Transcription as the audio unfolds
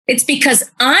It's because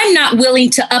I'm not willing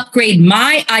to upgrade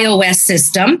my iOS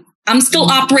system. I'm still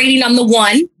operating on the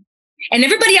 1 and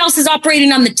everybody else is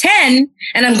operating on the 10.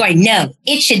 And I'm going, no,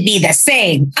 it should be the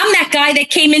same. I'm that guy that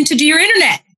came in to do your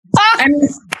internet. I mean,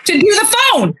 to do the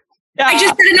phone. Yeah. I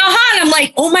just didn't know how. And I'm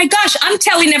like, oh my gosh, I'm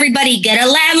telling everybody, get a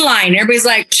landline. Everybody's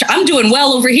like, I'm doing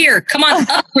well over here. Come on,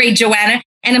 upgrade, Joanna.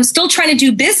 And I'm still trying to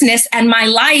do business and my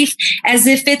life as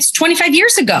if it's 25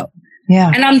 years ago.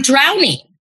 Yeah. And I'm drowning.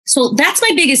 So that's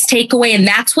my biggest takeaway. And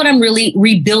that's what I'm really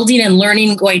rebuilding and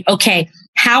learning, going, okay,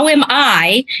 how am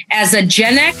I as a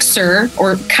Gen Xer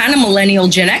or kind of millennial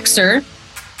Gen Xer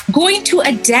going to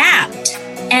adapt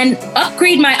and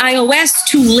upgrade my iOS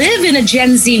to live in a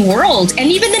Gen Z world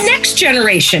and even the next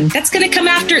generation that's going to come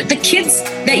after the kids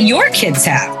that your kids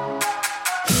have.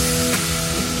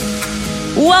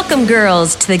 Welcome,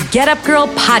 girls, to the Get Up Girl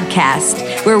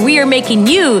podcast, where we are making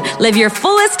you live your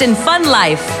fullest and fun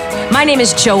life. My name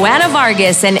is Joanna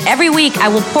Vargas, and every week I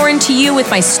will pour into you with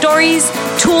my stories,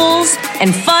 tools,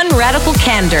 and fun radical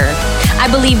candor. I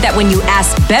believe that when you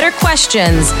ask better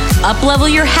questions, up-level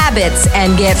your habits,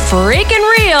 and get freaking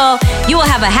real, you will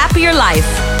have a happier life.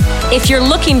 If you're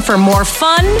looking for more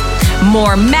fun,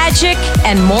 more magic,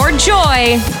 and more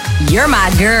joy, you're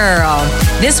my girl.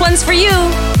 This one's for you.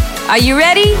 Are you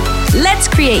ready? Let's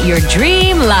create your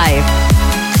dream life.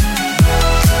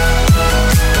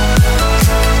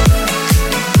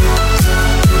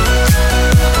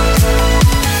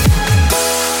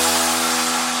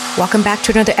 Welcome back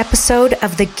to another episode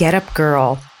of The Get Up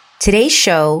Girl. Today's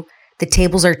show, the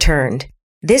tables are turned.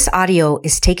 This audio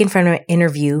is taken from an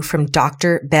interview from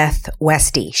Dr. Beth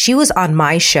Westie. She was on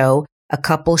my show a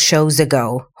couple shows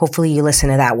ago. Hopefully you listen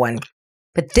to that one.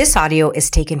 But this audio is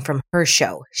taken from her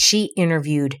show. She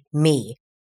interviewed me.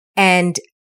 And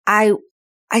I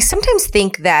sometimes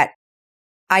think that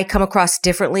I come across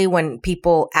differently when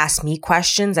people ask me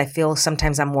questions. I feel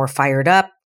sometimes I'm more fired up.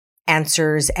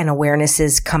 Answers and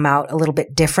awarenesses come out a little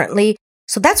bit differently.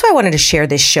 So that's why I wanted to share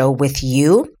this show with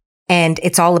you. And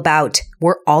it's all about,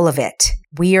 we're all of it.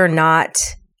 We are not,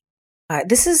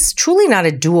 this is truly not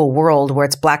a dual world where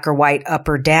it's black or white, up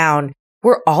or down.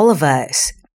 We're all of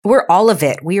us. We're all of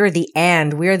it. We are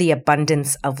we are the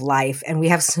abundance of life. And we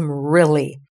have some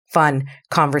really fun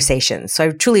conversations. So I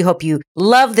truly hope you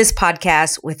love this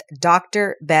podcast with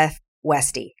Dr. Beth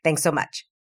Westie. Thanks so much.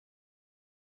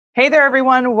 Hey there,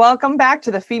 everyone. Welcome back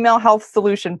to the Female Health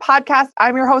Solution Podcast.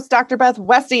 I'm your host, Dr. Beth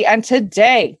Westie. And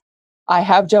today I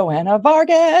have Joanna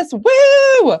Vargas.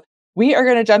 Woo! We are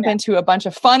going to jump into a bunch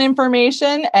of fun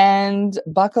information and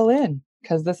buckle in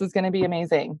because this is going to be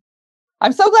amazing.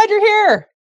 I'm so glad you're here.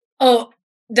 Oh,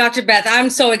 Dr. Beth,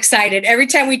 I'm so excited. Every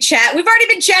time we chat, we've already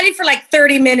been chatting for like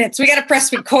 30 minutes. We got to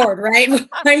press record, right?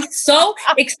 I'm so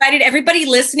excited. Everybody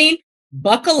listening,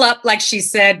 buckle up, like she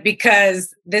said,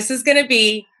 because this is going to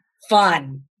be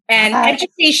fun and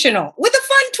educational with a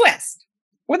fun twist.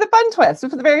 With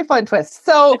a very fun twist.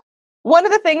 So one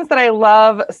of the things that I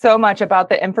love so much about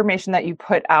the information that you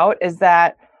put out is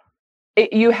that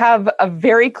you have a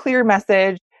very clear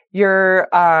message.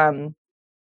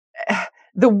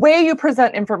 The way you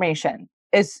present information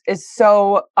is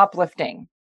so uplifting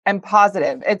and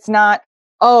positive. It's not,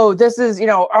 oh, this is, you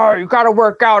got to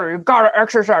work out or you've got to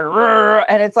exercise.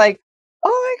 And it's like,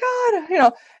 oh my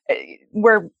God,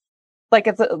 where like,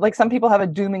 it's like some people have a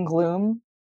doom and gloom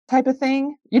type of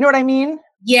thing. You know what I mean?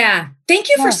 Yeah. Thank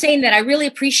you for saying that. I really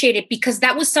appreciate it because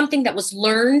that was something that was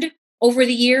learned over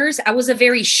the years. I was a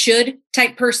very should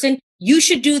type person. You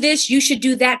should do this, you should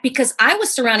do that, because I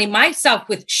was surrounding myself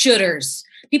with shoulders,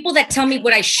 people that tell me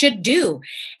what I should do.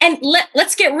 And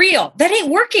let's get real. That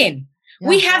ain't working. Yeah.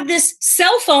 We have this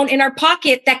cell phone in our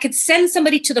pocket that could send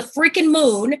somebody to the freaking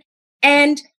moon,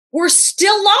 and we're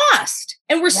still lost.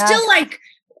 And we're still like,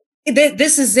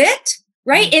 this is it,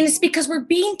 right? Mm-hmm. And it's because we're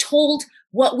being told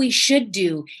what we should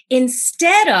do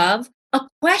instead of a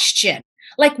question.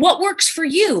 Like, what works for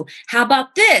you? How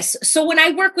about this? So when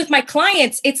I work with my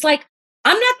clients, it's like,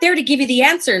 I'm not there to give you the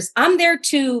answers. I'm there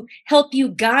to help you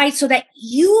guide so that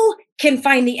you can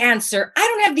find the answer. I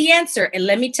don't have the answer. And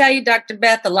let me tell you, Dr.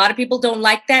 Beth, a lot of people don't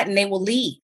like that and they will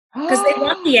leave because they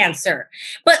want the answer.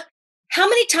 But how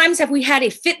many times have we had a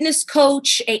fitness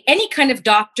coach, any kind of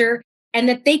doctor, and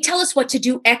that they tell us what to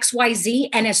do X, Y, Z.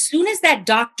 And as soon as that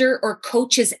doctor or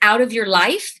coach is out of your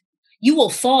life, you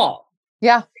will fall.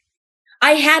 Yeah.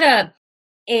 I had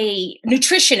a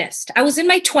nutritionist. I was in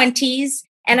my 20s.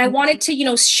 And I wanted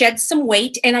to, shed some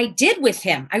weight. And I did with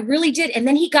him. I really did. And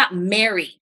then he got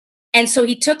married. And so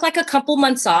he took like a couple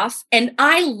months off and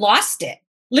I lost it,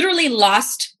 literally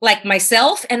lost like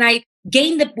myself. And I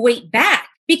gained the weight back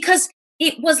because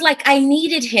it was like I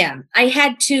needed him.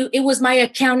 It was my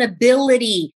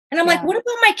accountability. And I'm like, what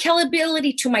about my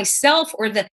accountability to myself or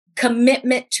the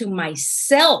commitment to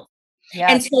myself?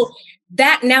 Yes. And so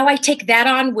now I take that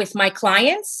on with my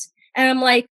clients. And I'm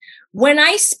like, when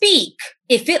I speak,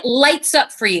 if it lights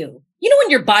up for you, when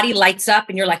your body lights up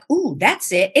and you're like, ooh,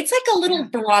 that's it. It's like a little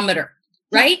barometer,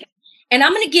 right? And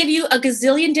I'm going to give you a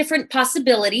gazillion different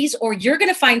possibilities, or you're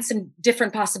going to find some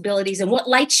different possibilities. And what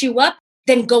lights you up,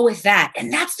 then go with that.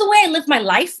 And that's the way I live my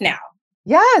life now.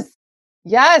 Yes.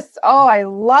 Yes. Oh, I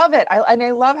love it. I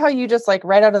love how you just like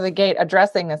right out of the gate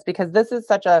addressing this, because this is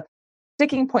such a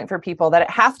sticking point for people that it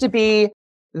has to be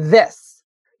this.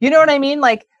 You know what I mean?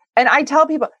 Like, and I tell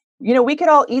people, we could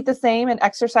all eat the same and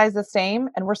exercise the same,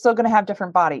 and we're still going to have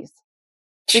different bodies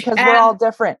because we're all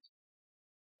different.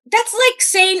 That's like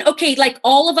saying, okay, like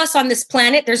all of us on this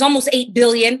planet, there's almost 8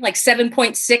 billion, like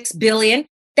 7.6 billion,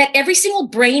 that every single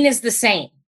brain is the same.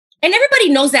 And everybody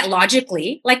knows that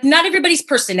logically. Like not everybody's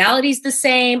personality is the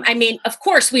same. I mean, of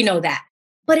course we know that.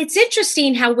 But it's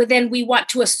interesting how then we want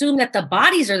to assume that the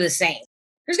bodies are the same.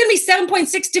 There's going to be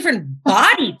 7.6 different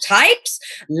body types,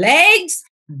 legs,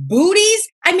 booties.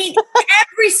 I mean,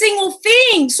 every single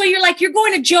thing. So you're like, you're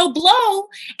going to Joe Blow,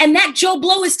 and that Joe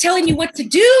Blow is telling you what to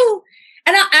do.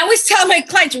 And I always tell my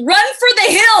clients, run for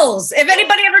the hills. If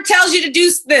anybody ever tells you to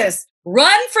do this,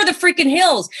 run for the freaking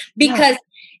hills, because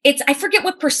I forget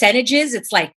what percentage is.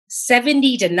 It's like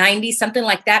 70 to 90, something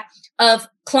like that, of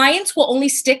clients will only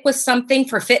stick with something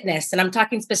for fitness. And I'm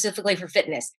talking specifically for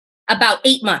fitness, about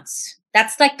 8 months.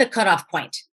 That's like the cutoff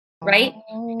point, right?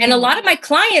 Oh. And a lot of my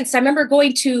clients, I remember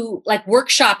going to like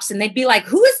workshops and they'd be like,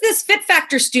 who is this Fit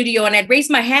Factor studio? And I'd raise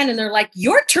my hand and they're like,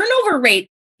 your turnover rate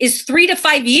is 3 to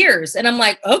 5 years. And I'm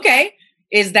like, okay,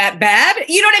 is that bad?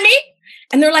 You know what I mean?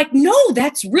 And they're like, no,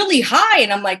 that's really high.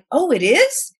 And I'm like, oh, it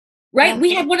is? Right?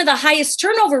 We had one of the highest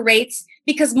turnover rates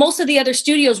because most of the other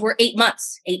studios were 8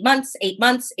 months, 8 months, 8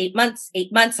 months, 8 months,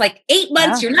 8 months, like 8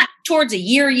 months. You're not towards a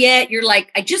year yet. You're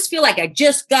like, I just feel like I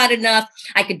just got enough.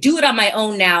 I could do it on my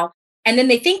own now. And then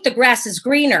they think the grass is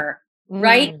greener,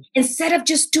 right? Instead of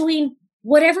just doing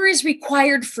whatever is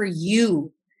required for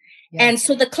you. Yes. And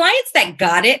so the clients that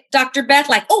got it, Dr. Beth,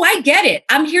 like, oh, I get it.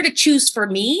 I'm here to choose for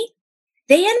me.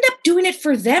 They end up doing it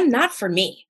for them, not for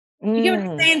me. You get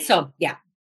what I'm saying? So, yeah.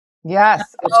 Yes.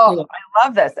 Oh, I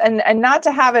love this. And not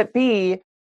to have it be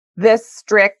this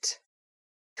strict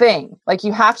thing. Like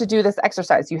you have to do this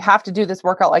exercise. You have to do this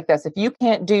workout like this. If you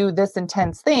can't do this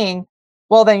intense thing,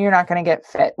 well, then you're not going to get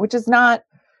fit, which is not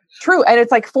true. And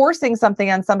it's like forcing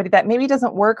something on somebody that maybe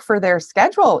doesn't work for their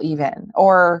schedule even,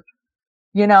 or,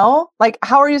 like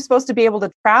how are you supposed to be able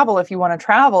to travel if you want to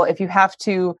travel, if you have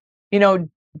to,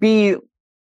 be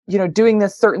doing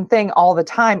this certain thing all the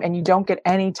time and you don't get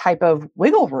any type of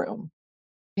wiggle room,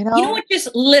 You know what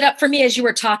just lit up for me as you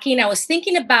were talking? I was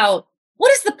thinking about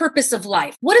what is the purpose of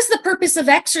life? What is the purpose of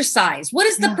exercise? What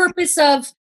is the purpose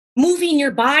of moving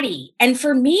your body? And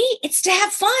for me, it's to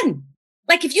have fun.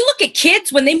 Like if you look at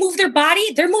kids, when they move their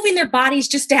body, they're moving their bodies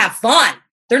just to have fun.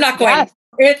 They're not going,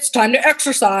 it's time to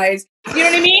exercise. You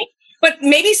know what I mean? But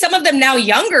maybe some of them now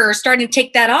younger are starting to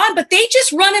take that on, but they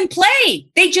just run and play.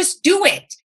 They just do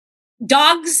it.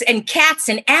 Dogs and cats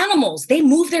and animals, they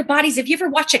move their bodies. If you ever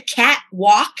watch a cat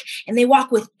walk and they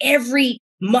walk with every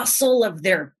muscle of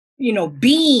their,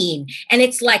 being, and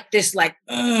it's like this,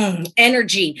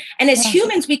 energy. And as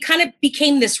humans, we kind of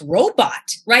became this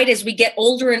robot, right? As we get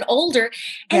older and older,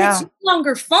 and it's no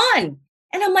longer fun.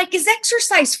 And I'm like, is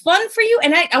exercise fun for you?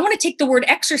 And I want to take the word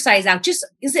exercise out. Just,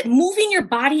 is it moving your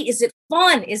body? Is it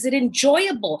fun? Is it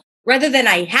enjoyable? Rather than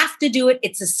I have to do it.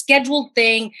 It's a scheduled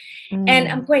thing. And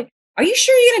I'm going, are you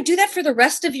sure you're going to do that for the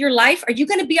rest of your life? Are you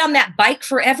going to be on that bike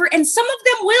forever? And some of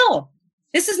them will.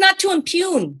 This is not to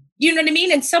impugn. You know what I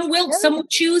mean? And some will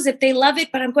choose if they love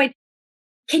it. But I'm going,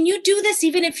 can you do this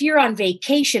even if you're on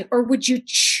vacation? Or would you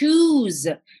choose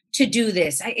to do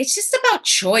this? It's just about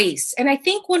choice. And I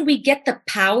think when we get the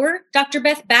power, Dr.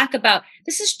 Beth, back about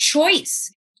this is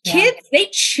choice. Kids, they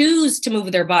choose to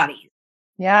move their bodies.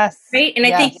 Yes. Right. And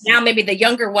I think now maybe the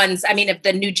younger ones, if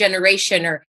the new generation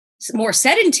are more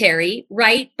sedentary,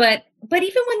 right? But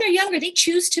even when they're younger, they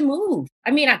choose to move.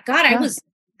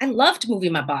 I loved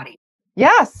moving my body.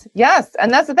 Yes. Yes.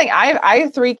 And that's the thing. I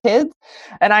have 3 kids,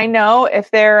 and I know if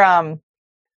they're,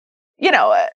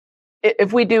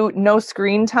 if we do no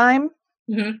screen time,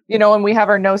 and we have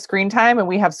our no screen time, and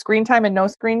we have screen time and no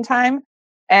screen time.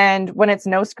 And when it's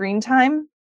no screen time,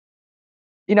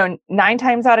 9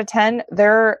 times out of 10,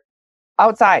 they're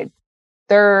outside.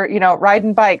 They're,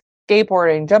 riding bikes,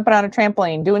 skateboarding, jumping on a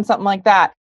trampoline, doing something like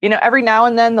that. Every now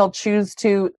and then they'll choose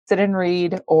to sit and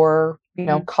read or,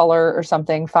 color or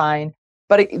something, fine.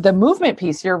 But the movement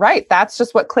piece, you're right. That's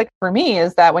just what clicked for me,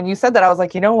 is that when you said that, I was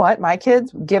like, you know what? My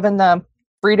kids, given the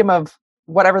freedom of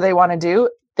whatever they want to do,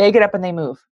 they get up and they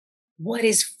move. What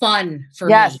is fun for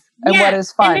yes. me? And what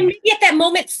is fun? And then maybe at that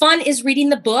moment, fun is reading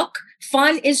the book.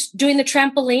 Fun is doing the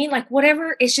trampoline, like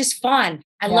whatever. It's just fun.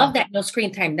 I love that no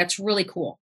screen time. That's really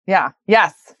cool. Yeah.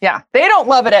 Yes. Yeah. They don't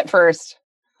love it at first.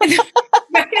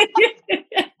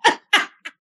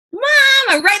 Mom,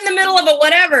 I'm right in the middle of it,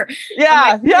 whatever.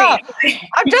 Yeah. Yeah.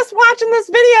 I'm just watching this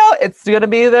video. It's going to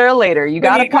be there later. You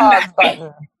got a pause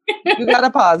button. You got a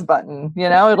pause button. You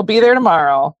know, it'll be there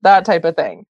tomorrow. That type of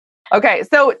thing. Okay.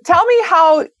 So tell me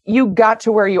how you got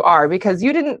to where you are, because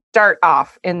you didn't start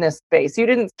off in this space. You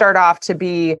didn't start off to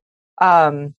be,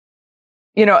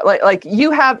 you know, like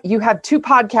you have 2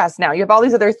 podcasts now. You have all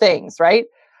these other things, right?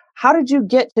 How did you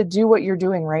get to do what you're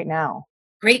doing right now?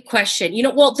 Great question. You know,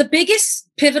 well, the biggest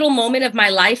pivotal moment of my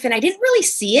life, and I didn't really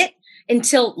see it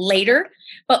until later,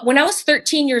 but when I was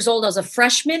 13 years old, I was a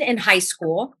freshman in high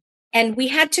school, and we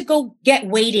had to go get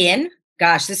weighed in.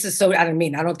 Gosh, this is so, I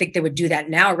don't think they would do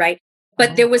that now, right?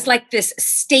 But there was like this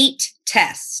state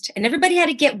test, and everybody had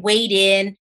to get weighed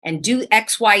in and do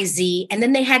XYZ. And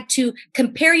then they had to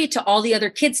compare you to all the other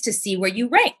kids to see where you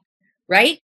rank,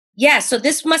 right? Yeah. So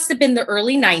this must have been the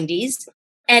early 90s.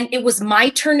 And it was my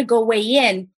turn to go weigh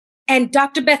in. And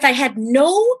Dr. Beth, I had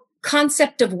no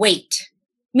concept of weight,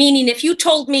 meaning if you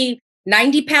told me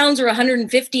 90 pounds or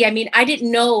 150, I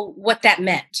didn't know what that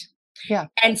meant. Yeah.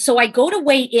 And so I go to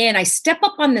weigh in, I step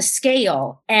up on the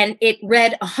scale, and it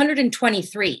read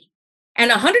 123. And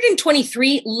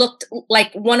 123 looked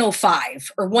like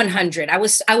 105 or 100. I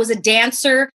was a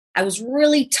dancer. I was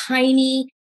really tiny.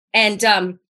 And,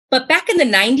 but back in the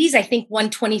 90s, I think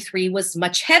 123 was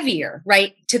much heavier,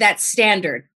 right? To that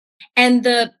standard. And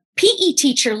the PE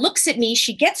teacher looks at me.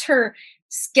 She gets her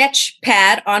sketch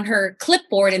pad on her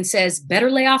clipboard and says,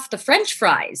 better lay off the French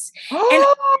fries. And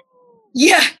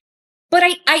yeah. But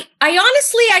I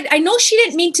honestly, I know she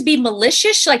didn't mean to be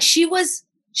malicious. Like she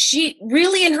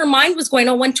really in her mind was going,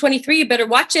 oh, 123, you better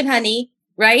watch it, honey.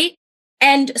 Right.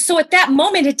 And so at that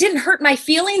moment, it didn't hurt my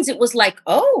feelings. It was like,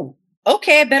 oh,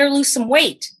 okay, I better lose some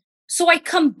weight. So I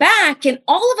come back, and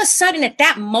all of a sudden at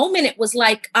that moment, it was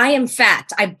like, I am fat.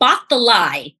 I bought the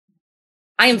lie.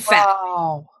 I am fat.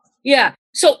 Wow. Yeah.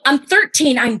 So I'm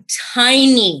 13. I'm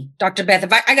tiny, Dr. Beth.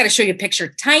 If I got to show you a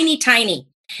picture, tiny, tiny.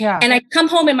 Yeah. And I come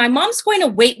home, and my mom's going to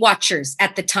Weight Watchers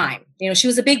at the time. You know, she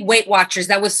was a big Weight Watchers.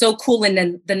 That was so cool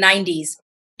in the 90s.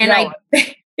 And I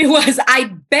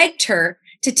begged her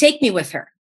to take me with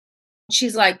her.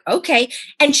 She's like, okay.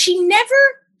 And she never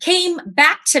came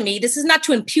back to me. This is not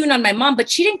to impugn on my mom,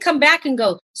 but she didn't come back and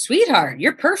go, sweetheart,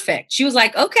 you're perfect. She was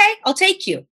like, okay, I'll take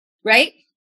you. Right.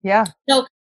 Yeah. So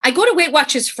I go to Weight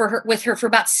Watchers with her for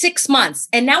about 6 months.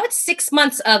 And now it's 6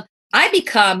 months of, I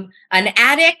become an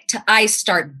addict. I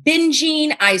start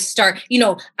binging. I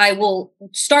will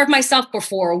starve myself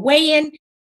before a weigh-in.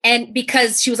 And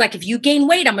because she was like, if you gain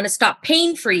weight, I'm going to stop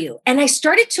paying for you. And I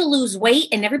started to lose weight,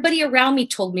 and everybody around me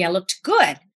told me I looked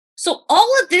good. So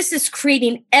all of this is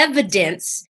creating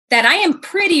evidence that I am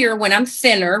prettier when I'm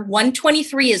thinner.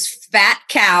 123 is fat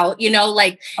cow,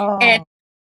 and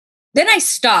then I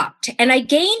stopped, and I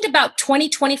gained about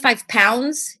 25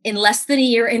 pounds in less than a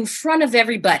year in front of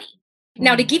everybody.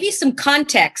 Now, to give you some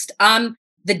context, I'm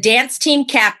the dance team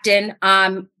captain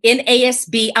in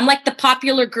ASB. I'm like the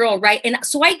popular girl, right? And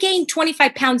so I gained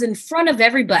 25 pounds in front of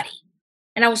everybody.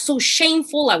 And I was so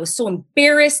shameful. I was so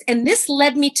embarrassed. And this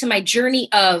led me to my journey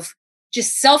of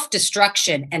just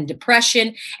self-destruction and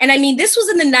depression. And I mean, this was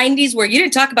in the 90s where you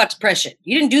didn't talk about depression.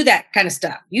 You didn't do that kind of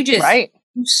stuff. You just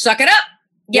suck it up.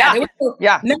 Yeah. There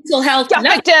was mental health.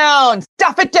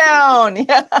 Stuff it down.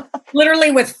 Yeah.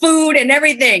 Literally with food and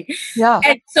everything. Yeah.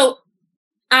 And so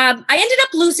I ended up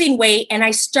losing weight, and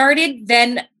I started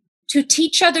then to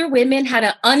teach other women how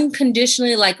to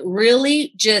unconditionally,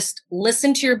 really just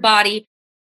listen to your body,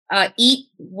 eat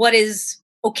what is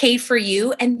okay for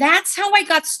you. And that's how I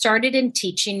got started in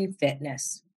teaching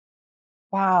fitness.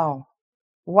 Wow.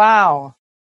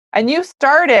 And you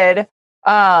started,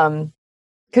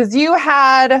 because you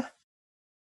had,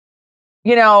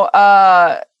 your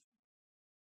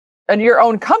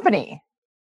own company.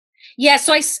 Yeah.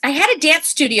 So I had a dance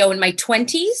studio in my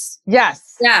 20s.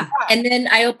 Yes. Yeah. And then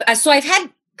I've had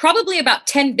probably about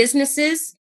 10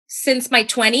 businesses since my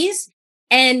 20s.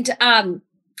 And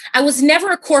I was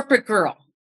never a corporate girl.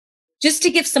 Just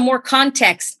to give some more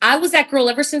context, I was that girl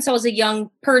ever since I was a young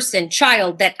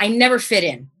child, that I never fit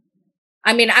in.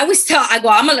 I mean, I always tell,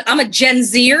 I'm a Gen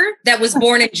Zer that was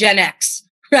born in Gen X,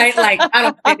 right? Like, I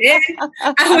don't fit in.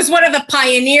 I was one of the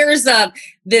pioneers of,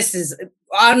 this is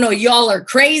I don't know, y'all are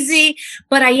crazy.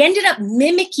 But I ended up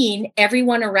mimicking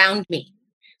everyone around me.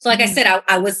 So like I said,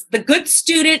 I was the good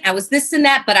student. I was this and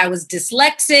that, but I was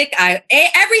dyslexic.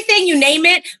 Everything, you name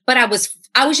it. But I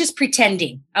was just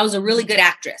pretending. I was a really good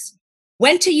actress.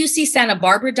 Went to UC Santa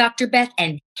Barbara, Dr. Beth,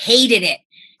 and hated it.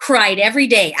 Cried every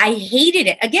day. I hated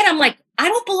it. Again, I'm like, I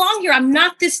don't belong here. I'm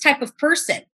not this type of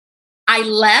person. I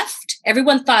left.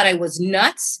 Everyone thought I was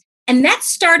nuts. And that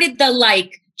started the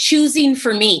like choosing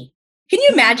for me. Can you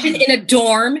imagine in a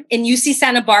dorm in UC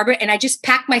Santa Barbara and I just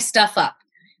packed my stuff up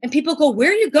and people go,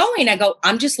 where are you going? I go,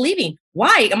 I'm just leaving.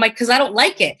 Why? I'm like, because I don't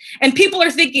like it. And people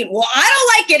are thinking, well, I don't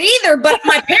like it either, but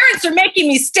my parents are making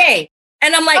me stay.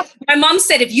 And I'm like, my mom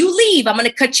said, if you leave, I'm going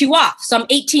to cut you off. So I'm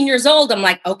 18 years old. I'm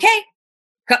like, okay,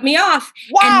 cut me off.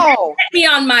 Wow. And set me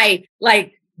on my,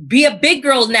 like, be a big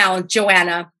girl now,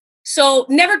 Joanna. So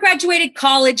never graduated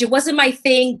college. It wasn't my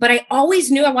thing, but I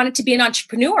always knew I wanted to be an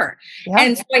entrepreneur. Yeah.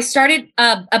 And so I started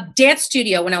a dance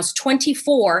studio when I was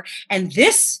 24. And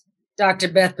this, Dr.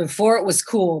 Beth, before it was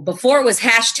cool, before it was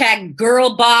hashtag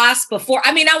girl boss,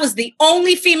 I was the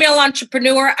only female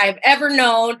entrepreneur I've ever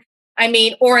known.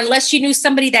 Or unless you knew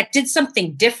somebody that did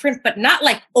something different, but not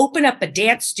like open up a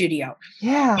dance studio.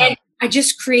 Yeah. And I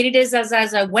just created it as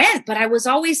I went, but I was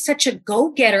always such a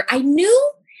go-getter. I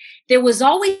knew there was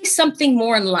always something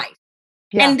more in life.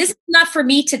 Yeah. And this is not for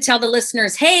me to tell the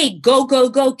listeners, hey, go,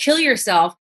 kill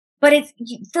yourself. But it's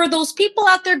for those people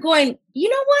out there going, you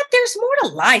know what? There's more to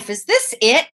life. Is this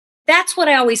it? That's what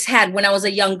I always had when I was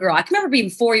a young girl. I can remember being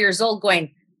 4 years old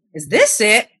going, is this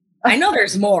it? I know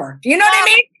there's more. Do you know what I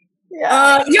mean?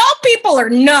 Yeah. Y'all people are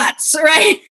nuts,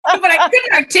 right? But I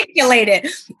couldn't articulate it.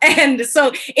 And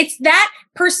so it's that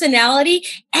personality.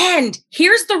 And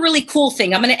here's the really cool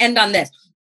thing. I'm going to end on this.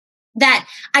 That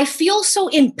I feel so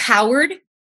empowered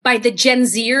by the Gen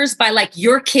Zers, by like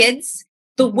your kids,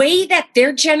 the way that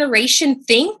their generation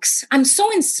thinks. I'm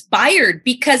so inspired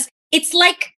because it's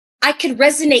like I could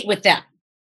resonate with them.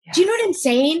 Yeah. Do you know what I'm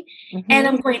saying? Mm-hmm. And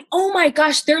I'm going, oh my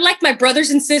gosh, they're like my brothers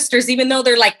and sisters, even though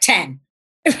they're like 10.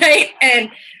 Right. And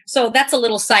so that's a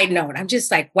little side note. I'm just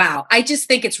like, wow, I just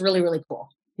think it's really, really cool.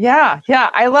 Yeah.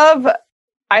 Yeah. I love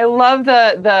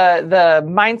the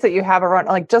mindset you have around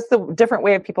like just the different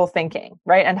way of people thinking,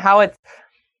 right? And how it's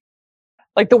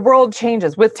like the world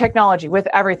changes with technology, with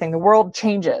everything. The world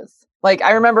changes. Like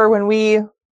I remember when we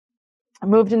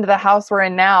moved into the house we're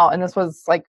in now, and this was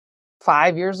like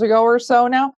 5 years ago or so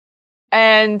now.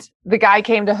 And the guy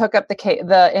came to hook up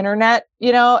the internet,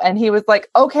 and he was like,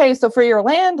 okay, so for your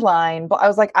landline, but I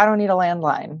was like, I don't need a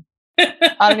landline.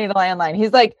 I don't need a landline.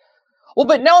 He's like, well,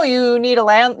 but no, you need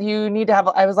to have,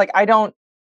 I was like, I don't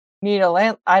need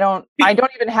I don't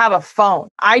even have a phone.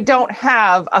 I don't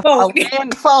have a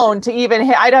land phone to even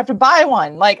hit. I'd have to buy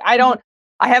one. Like, I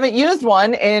haven't used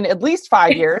one in at least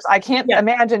 5 years. I can't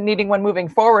imagine needing one moving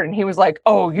forward. And he was like,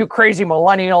 oh, you crazy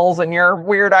millennials and your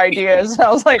weird ideas.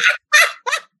 I was like,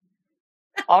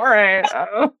 all right.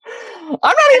 I'm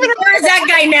not even. Where's that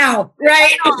guy now?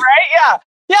 Right. Know, right. Yeah.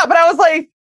 Yeah. But I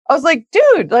was like,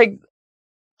 dude,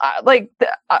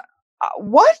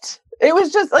 what? It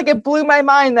was just like, it blew my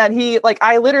mind that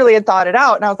I literally had thought it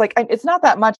out. And I was like, it's not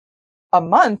that much a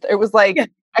month. It was like,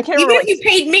 I can't remember. Even if you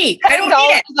paid me, I don't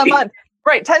need it. $10 a month.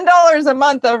 Right. $10 a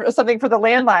month or something for the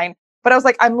landline. But I was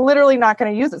like, I'm literally not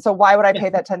going to use it. So why would I pay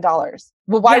that $10?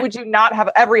 Well, why would you not have,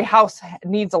 every house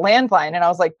needs a landline? And I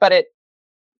was like, but it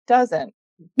doesn't.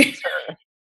 Sure.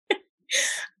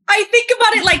 I think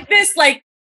about it like this, like,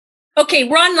 okay,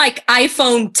 we're on like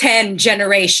iPhone 10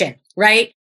 generation,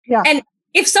 right? Yeah. And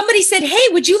if somebody said, hey,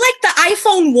 would you like the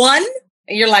iPhone 1?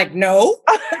 And you're like, no.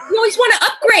 You always want to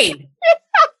upgrade.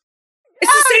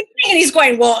 It's the same thing. And he's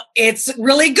going, well, it's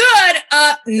really good.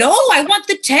 No, I want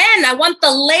the 10. I want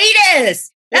the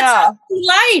latest. That's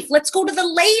life. Let's go to the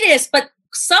latest. But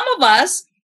some of us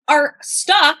are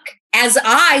stuck, as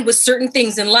I with certain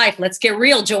things in life. Let's get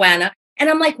real, Joanna. And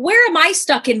I'm like, where am I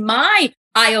stuck in my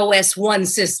iOS 1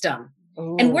 system?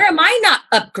 Ooh. And where am I not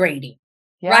upgrading?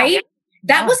 Yeah. Right?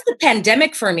 That was the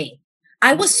pandemic for me.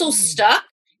 I was so stuck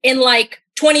in like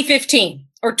 2015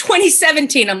 or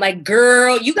 2017. I'm like,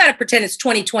 girl, you got to pretend it's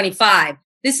 2025.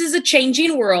 This is a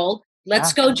changing world.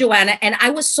 Let's go, Joanna. And I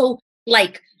was so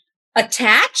like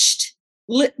attached,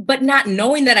 but not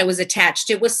knowing that I was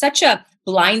attached. It was such a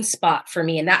blind spot for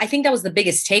me. And I think that was the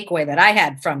biggest takeaway that I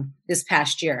had from this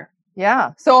past year.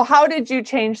 Yeah. So how did you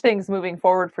change things moving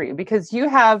forward for you? Because you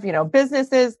have,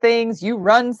 businesses, things, you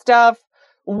run stuff.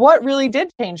 What really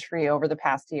did change for you over the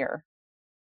past year?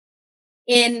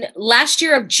 In last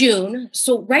year of June.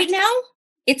 So right now,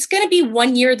 it's going to be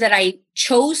 1 year that I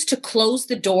chose to close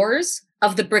the doors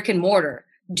of the brick and mortar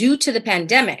due to the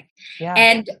pandemic. Yeah.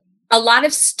 And a lot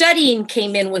of studying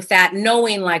came in with that,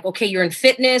 knowing like, okay, you're in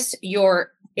fitness,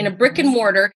 you're in a brick and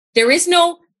mortar. There is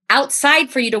no outside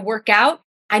for you to work out.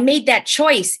 I made that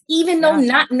choice, even though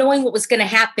not knowing what was going to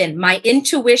happen. My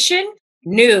intuition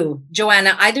knew,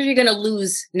 Joanna, either you're going to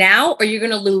lose now or you're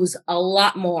going to lose a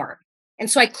lot more. And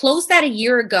so I closed that a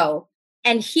year ago.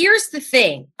 And here's the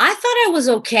thing. I thought I was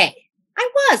okay.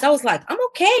 I was like, I'm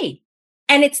okay.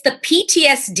 And it's the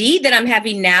PTSD that I'm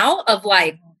having now of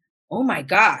like, oh my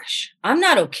gosh, I'm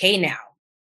not okay now.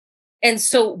 And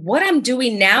so what I'm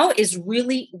doing now is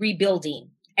really rebuilding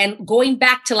and going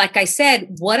back to, like I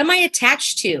said, what am I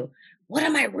attached to? What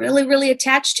am I really, really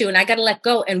attached to? And I got to let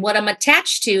go. And what I'm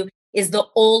attached to is the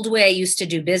old way I used to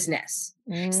do business.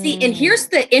 See, and here's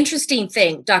the interesting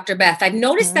thing, Dr. Beth. I've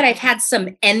noticed that I've had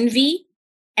some envy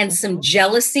and some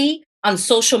jealousy on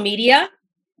social media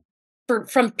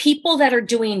from people that are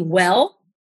doing well.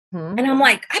 And I'm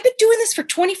like, I've been doing this for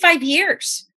 25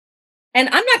 years and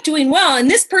I'm not doing well. And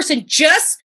this person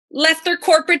just left their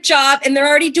corporate job and they're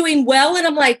already doing well. And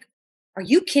I'm like, are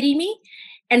you kidding me?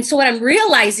 And so what I'm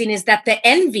realizing is that the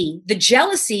envy, the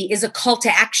jealousy is a call to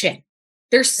action.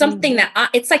 There's something that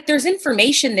it's like there's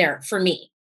information there for me,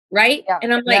 right? Yeah.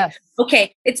 And I'm like,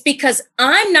 okay, it's because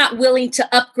I'm not willing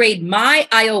to upgrade my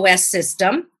iOS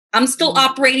system. I'm still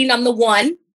operating on the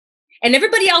 1 and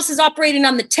everybody else is operating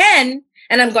on the 10.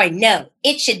 And I'm going, no,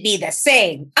 it should be the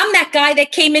same. I'm that guy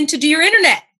that came in to do your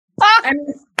internet,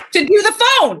 to do the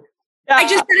phone. Yeah. I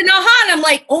just did an aha and I'm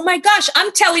like, oh my gosh,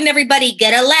 I'm telling everybody,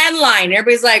 get a landline.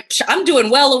 Everybody's like, I'm doing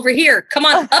well over here. Come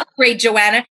on, upgrade,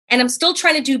 Joanna. And I'm still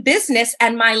trying to do business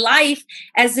and my life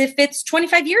as if it's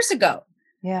 25 years ago.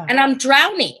 Yeah. And I'm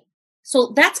drowning.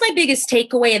 So that's my biggest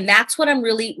takeaway. And that's what I'm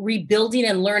really rebuilding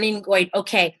and learning, going,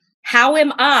 okay, how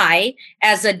am I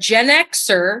as a Gen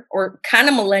Xer or kind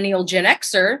of millennial Gen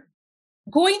Xer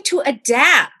going to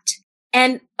adapt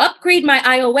and upgrade my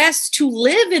iOS to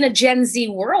live in a Gen Z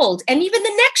world and even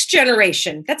the next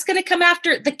generation that's going to come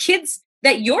after the kids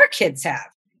that your kids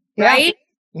have, right?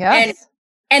 Yes.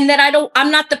 And that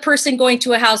I'm not the person going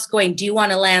to a house going, do you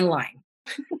want a landline?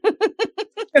 You know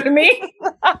what I mean?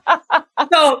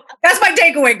 So that's my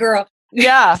takeaway, girl.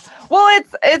 Yeah. Well,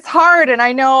 it's hard. And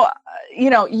I know,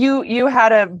 you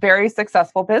had a very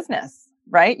successful business,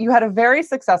 right? You had a very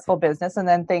successful business and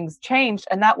then things changed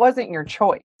and that wasn't your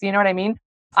choice. You know what I mean?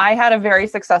 I had a very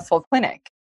successful clinic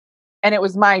and it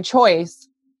was my choice.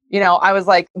 I was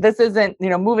like, this isn't,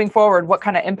 moving forward, what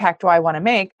kind of impact do I want to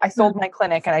make? I sold my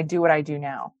clinic and I do what I do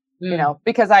now,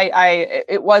 because I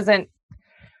wouldn't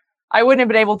have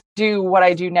been able to do what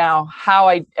I do now,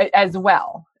 as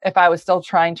well, if I was still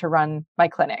trying to run my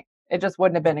clinic. It just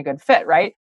wouldn't have been a good fit.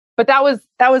 Right. But that was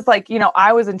like,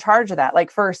 I was in charge of that.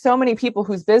 Like for so many people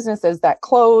whose businesses that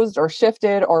closed or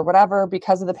shifted or whatever,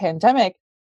 because of the pandemic,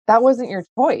 that wasn't your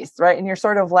choice. Right. And you're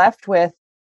sort of left with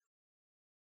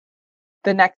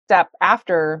the next step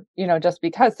after, just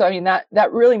because. So, I mean,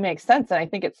 that really makes sense. And I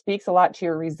think it speaks a lot to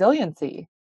your resiliency,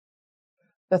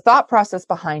 the thought process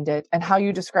behind it and how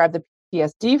you describe the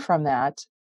PTSD from that,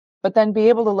 but then be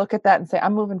able to look at that and say,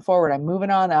 I'm moving forward. I'm moving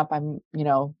on up. I'm,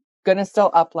 going to still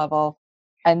up level.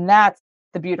 And that's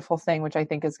the beautiful thing, which I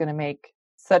think is going to make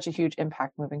such a huge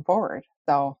impact moving forward.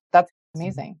 So that's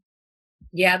amazing.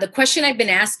 Yeah. The question I've been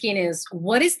asking is,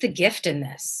 what is the gift in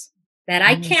this that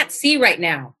I can't see right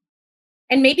now?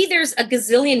 And maybe there's a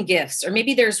gazillion gifts, or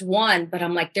maybe there's one, but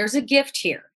I'm like, there's a gift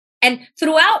here. And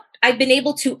throughout, I've been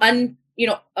able to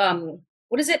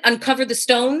uncover the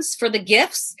stones for the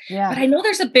gifts. Yeah. But I know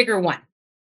there's a bigger one,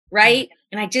 right?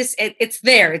 And it's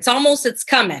there. It's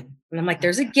coming. And I'm like,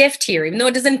 there's a gift here, even though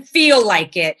it doesn't feel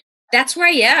like it. That's where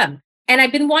I am. And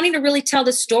I've been wanting to really tell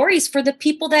the stories for the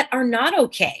people that are not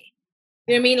okay.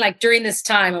 You know what I mean? Like during this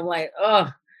time, I'm like,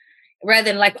 oh. Rather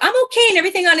than like, I'm okay and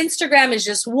everything on Instagram is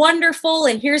just wonderful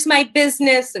and here's my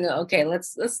business. And okay,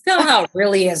 let's tell how it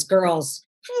really is, girls.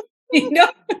 You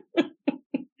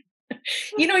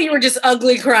were just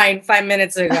ugly crying 5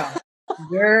 minutes ago.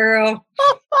 Girl.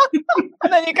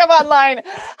 And then you come online.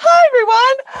 Hi,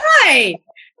 everyone. Hi.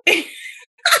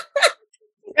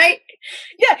 Right?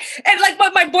 Yeah. And like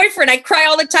my boyfriend, I cry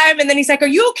all the time. And then he's like, are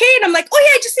you okay? And I'm like, oh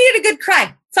yeah, I just needed a good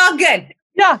cry. It's all good.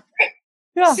 Yeah.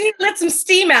 Yeah. See, let some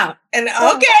steam out. And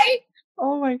okay.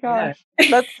 Oh my gosh. Yeah.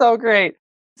 That's so great.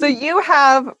 So you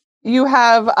have 2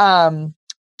 new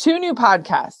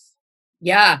podcasts.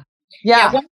 Yeah.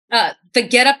 One, the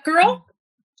Get Up Girl.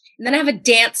 And then I have a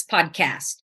dance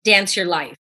podcast, Dance Your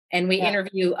Life. And we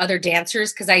interview other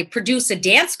dancers because I produce a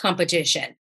dance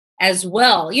competition as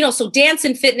well. So dance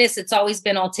and fitness, it's always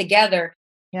been all together.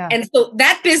 Yeah. And so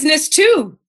that business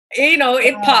too,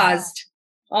 it paused.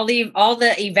 All the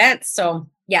events. So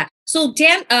yeah. So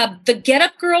Dan, the Get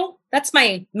Up Girl, that's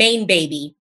my main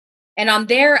baby. And on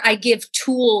there, I give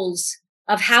tools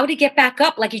of how to get back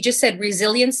up. Like you just said,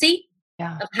 resiliency,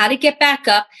 of how to get back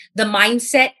up, the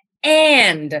mindset.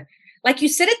 And like you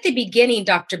said at the beginning,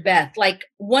 Dr. Beth, like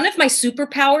one of my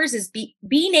superpowers is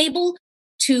being able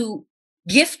to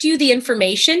gift you the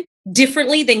information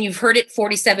differently than you've heard it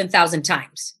 47,000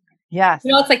 times. Yes.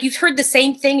 You know, it's like you've heard the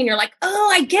same thing and you're like, oh,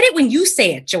 I get it when you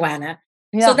say it, Joanna.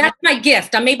 Yeah. So that's my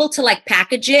gift. I'm able to like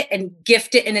package it and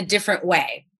gift it in a different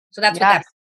way. So that's what that's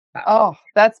about. Oh,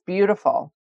 that's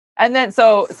beautiful. And then,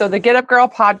 so the Get Up Girl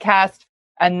podcast,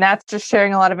 and that's just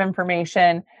sharing a lot of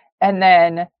information. And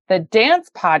then the dance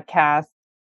podcast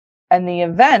and the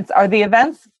events, are the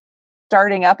events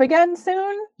starting up again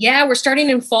soon? Yeah, we're starting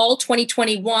in fall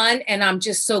 2021. And I'm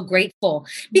just so grateful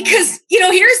because, you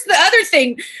know, here's the other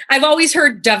thing. I've always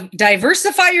heard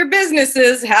diversify your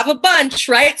businesses, have a bunch,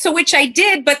 right? So which I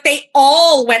did, but they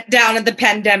all went down in the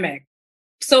pandemic.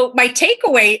 So my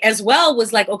takeaway as well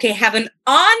was like, okay, have an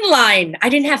online. I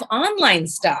didn't have online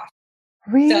stuff.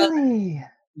 Really? So,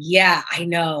 yeah, I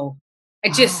know.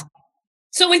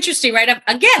 So interesting, right?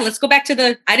 Again, let's go back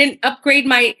to I didn't upgrade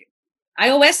my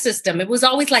iOS system. It was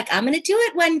always like, I'm going to do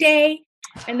it one day,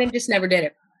 and then just never did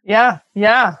it. Yeah.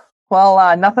 Yeah.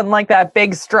 Well, nothing like that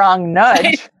big, strong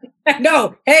nudge.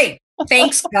 No. Hey,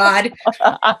 thanks God.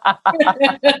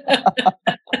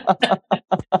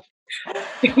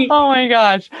 Oh my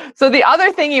gosh. So the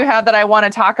other thing you have that I want to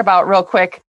talk about real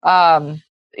quick,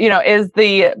 you know, is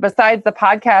besides the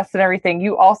podcast and everything,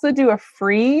 you also do a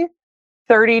free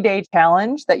 30-day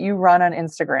challenge that you run on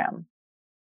Instagram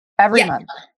every month.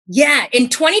 Yeah. In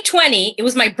 2020, it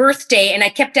was my birthday and I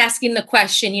kept asking the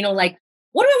question, you know, like,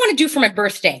 what do I want to do for my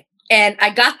birthday? And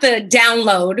I got the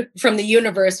download from the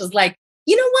universe, was like,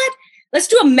 you know what? Let's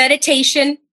do a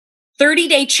meditation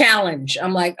 30-day challenge.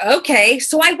 I'm like, okay.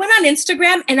 So I went on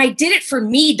Instagram and I did it for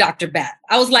me, Dr. Beth.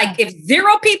 I was like, if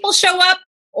 0 people show up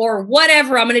or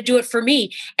whatever, I'm going to do it for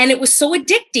me. And it was so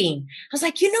addicting. I was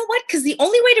like, you know what? Because the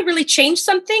only way to really change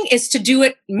something is to do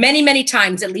it many, many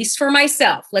times, at least for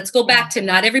myself. Let's go back to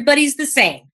not everybody's the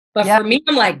same. But for me,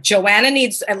 I'm like, Joanna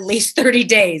needs at least 30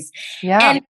 days.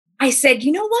 Yeah. And I said,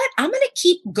 you know what? I'm going to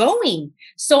keep going.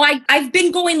 So I've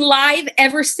been going live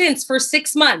ever since for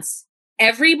 6 months.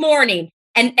 Every morning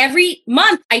and every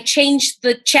month I changed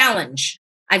the challenge.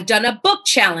 I've done a book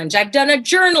challenge. I've done a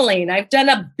journaling. I've done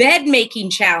a bed making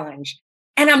challenge.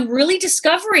 And I'm really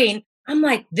discovering, I'm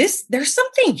like, there's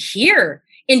something here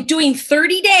in doing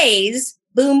 30 days.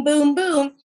 Boom, boom,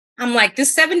 boom. I'm like,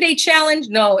 this 7-day challenge.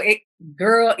 No,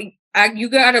 girl, you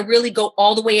got to really go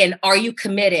all the way in. Are you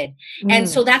committed? And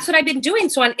so that's what I've been doing.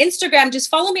 So on Instagram, just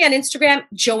follow me on Instagram,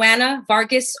 Joanna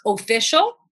Vargas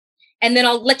Official. And then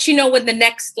I'll let you know when the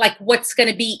next, like what's going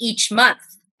to be each month.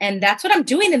 And that's what I'm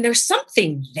doing. And there's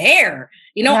something there,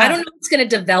 you know, I don't know what's going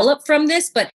to develop from this,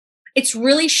 but it's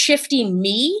really shifting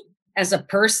me as a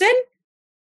person.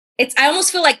 I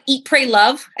almost feel like eat, pray,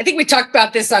 love. I think we talked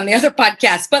about this on the other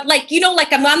podcast, but like, you know,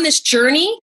 like I'm on this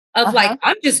journey of like,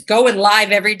 I'm just going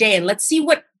live every day and let's see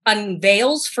what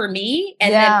unveils for me.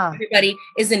 And then everybody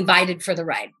is invited for the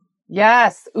ride.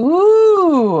 Yes.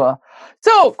 Ooh.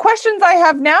 So questions I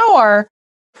have now are,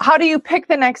 how do you pick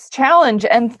the next challenge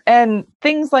and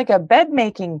things like a bed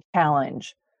making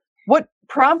challenge? What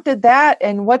prompted that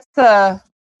and what's the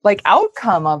like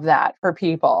outcome of that for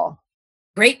people?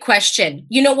 Great question.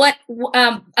 You know what?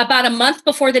 About a month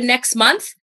before the next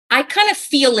month, I kind of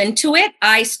feel into it.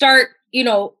 I start, you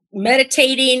know,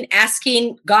 meditating,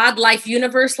 asking God, life,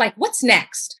 universe, like what's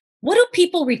next? What do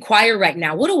people require right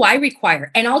now? What do I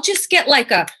require? And I'll just get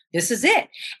like this is it.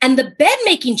 And the bed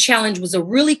making challenge was a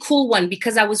really cool one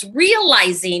because I was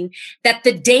realizing that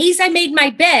the days I made my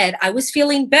bed, I was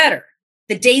feeling better.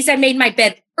 The days I made my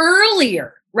bed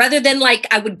earlier, rather than like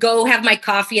I would go have my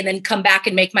coffee and then come back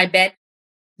and make my bed.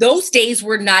 Those days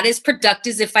were not as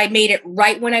productive as if I made it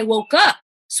right when I woke up.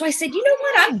 So I said, you know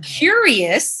what? I'm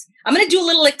curious. I'm going to do a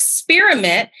little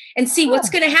experiment and see what's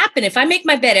going to happen if I make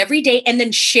my bed every day and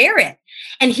then share it.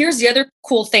 And here's the other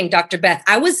cool thing, Dr. Beth.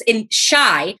 I was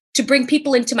shy to bring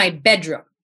people into my bedroom,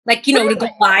 like, you know, to go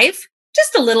live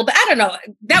just a little bit. I don't know.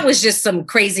 That was just some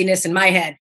craziness in my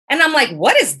head. And I'm like,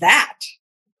 what is that?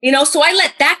 You know, so I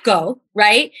let that go,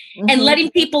 right? And letting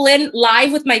people in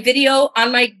live with my video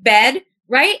on my bed,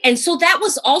 right? And so that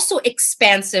was also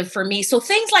expansive for me. So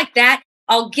things like that,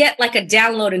 I'll get like a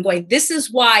download and going, this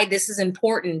is why this is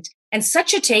important and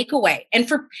such a takeaway. And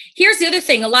here's the other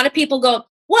thing. A lot of people go,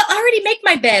 well, I already make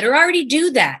my bed or I already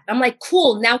do that. I'm like,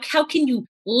 cool. Now, how can you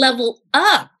level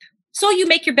up So you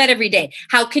make your bed every day.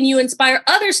 How can you inspire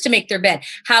others to make their bed?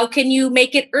 How can you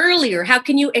make it earlier? How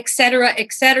can you, et cetera,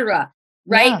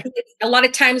 right? Yeah. A lot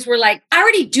of times we're like, I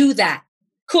already do that.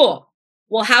 Cool.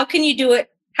 Well, how can you do it?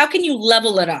 How can you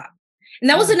level it up? And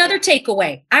that was another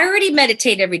takeaway. I already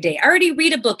meditate every day. I already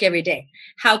read a book every day.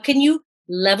 How can you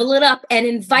level it up and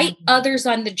invite others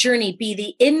on the journey? Be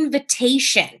the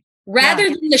invitation rather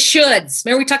than the shoulds.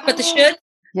 Remember we talked about the should?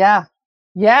 Yeah.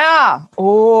 Yeah.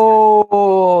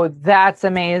 Oh, that's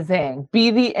amazing.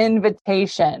 Be the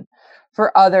invitation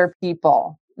for other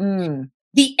people.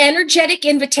 The energetic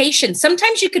invitation.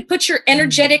 Sometimes you could put your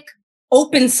energetic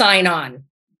open sign on.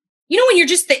 You know, when you're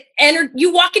just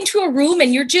you walk into a room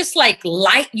and you're just like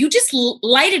light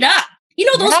it up. You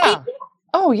know those people?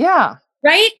 Oh, yeah.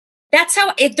 Right? That's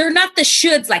how, if they're not the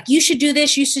shoulds, like you should do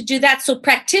this, you should do that. So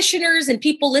practitioners and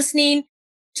people listening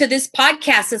to this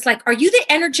podcast, it's like, are you the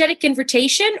energetic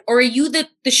invitation or are you the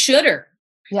shoulder?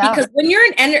 Yeah. Because when you're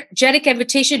an energetic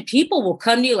invitation, people will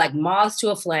come to you like moths to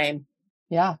a flame.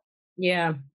 Yeah.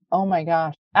 Yeah. Oh my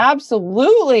gosh.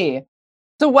 Absolutely.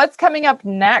 So what's coming up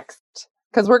next?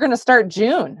 Because we're going to start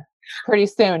June pretty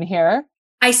soon here.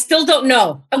 I still don't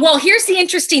know. Well, here's the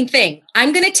interesting thing.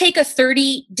 I'm going to take a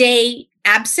 30-day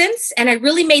absence. And I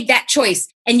really made that choice.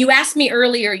 And you asked me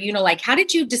earlier, you know, like, how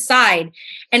did you decide?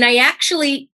 And I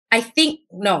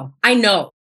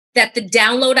know that the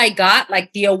download I got,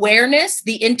 like the awareness,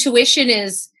 the intuition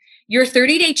is your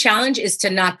 30-day challenge is to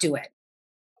not do it.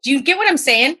 Do you get what I'm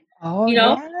saying? Oh, you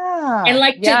know? Yeah. And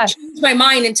like to change my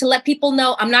mind and to let people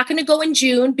know I'm not going to go in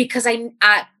June because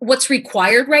what's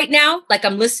required right now, like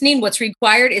I'm listening, what's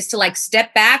required is to like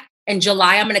step back, and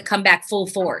July, I'm going to come back full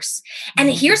force. And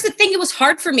here's the thing. It was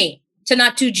hard for me to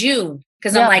not do June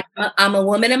because I'm like, I'm a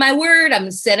woman of my word. I'm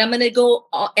going to go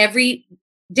every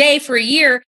day for a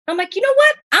year. I'm like, you know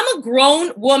what? I'm a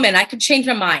grown woman. I could change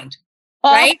my mind.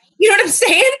 Right? You know what I'm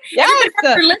saying? Yes.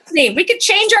 Everybody listening, we could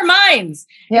change our minds.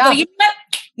 Yeah. Go, you know what?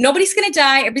 Nobody's going to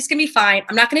die. Everybody's going to be fine.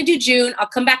 I'm not going to do June. I'll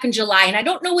come back in July. And I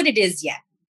don't know what it is yet.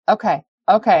 Okay.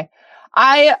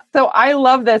 I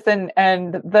love this and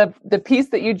the piece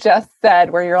that you just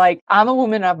said where you're like, I'm a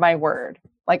woman of my word.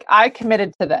 Like I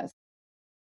committed to this.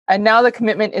 And now the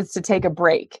commitment is to take a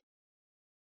break.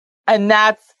 And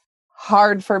that's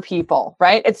hard for people,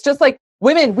 right? It's just like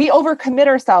women, we overcommit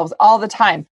ourselves all the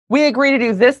time. We agree to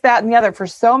do this, that, and the other for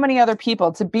so many other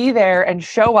people to be there and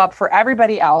show up for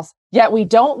everybody else. Yet we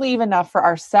don't leave enough for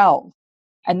ourselves.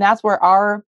 And that's where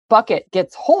our bucket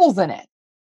gets holes in it.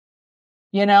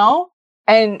 You know?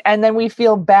 And then we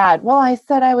feel bad. Well, I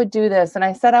said I would do this. And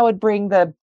I said I would bring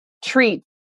the treat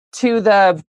to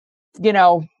the,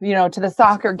 to the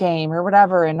soccer game or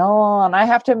whatever. And I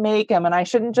have to make them and I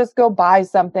shouldn't just go buy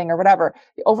something or whatever.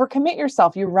 You overcommit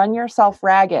yourself. You run yourself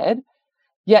ragged,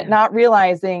 yet not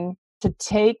realizing to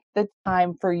take the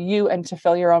time for you and to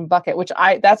fill your own bucket,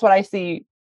 that's what I see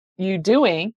you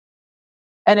doing.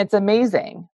 And it's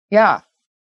amazing. Yeah.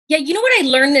 Yeah. You know what? I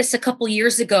learned this a couple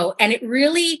years ago and it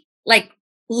really like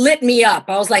lit me up.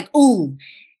 I was like, ooh,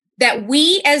 that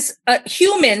we as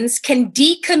humans can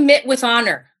decommit with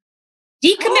honor.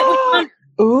 Decommit with honor.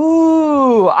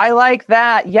 Ooh, I like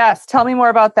that. Yes. Tell me more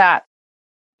about that.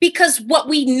 Because what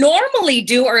we normally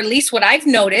do, or at least what I've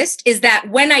noticed, is that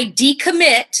when I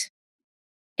decommit,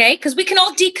 okay, because we can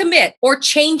all decommit or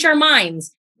change our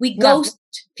minds, we ghost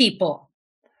people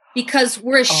because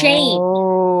we're ashamed.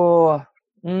 Oh.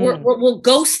 We'll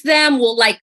ghost them.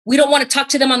 We don't want to talk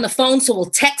to them on the phone. So we'll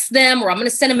text them or I'm going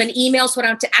to send them an email so I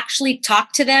don't have to actually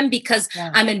talk to them because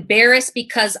I'm embarrassed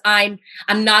because I'm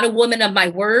not a woman of my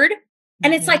word.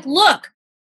 And it's like, look,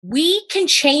 we can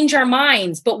change our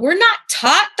minds, but we're not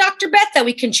taught, Dr. Beth, that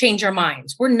we can change our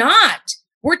minds. We're not.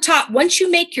 We're taught once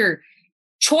you make your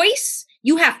choice,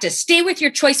 you have to stay with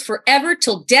your choice forever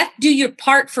till death do your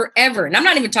part forever. And I'm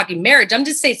not even talking marriage. I'm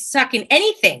just talking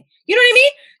anything. You know what I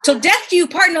mean? Till death do you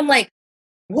part. And I'm like,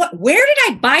 where did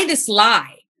I buy this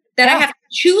lie that I have to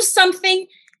choose something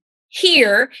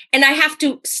here and I have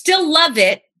to still love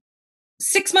it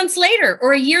 6 months later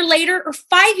or a year later or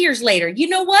 5 years later? You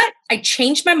know what? I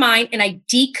changed my mind and I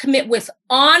decommit with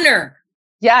honor.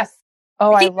 Yes.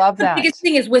 Oh, I love that. The biggest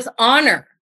thing is with honor.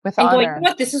 With honor. Going, you know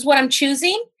what? This is what I'm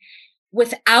choosing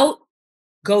without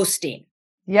ghosting.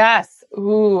 Yes.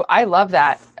 Ooh, I love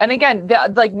that. And again,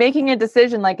 like making a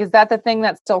decision, like, is that the thing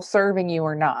that's still serving you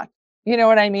or not? You know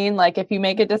what I mean? Like if you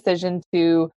make a decision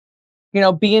to,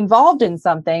 be involved in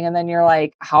something and then you're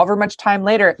like, however much time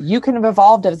later, you can have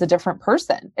evolved as a different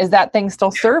person. Is that thing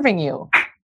still serving you?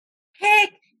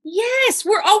 Heck, yes.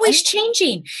 We're always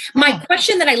changing. My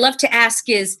question that I love to ask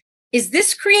is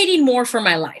this creating more for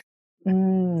my life?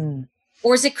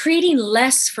 Or is it creating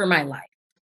less for my life?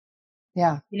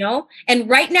 Yeah. And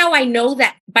right now I know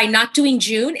that by not doing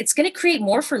June, it's going to create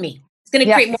more for me. It's going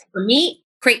to create more for me,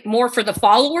 create more for the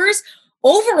followers.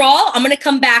 Overall, I'm going to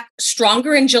come back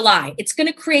stronger in July. It's going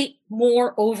to create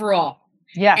more overall.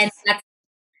 Yes. And that's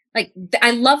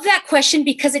I love that question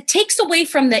because it takes away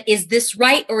from the, is this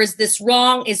right or is this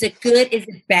wrong? Is it good? Is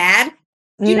it bad?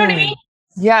 Do you know what I mean?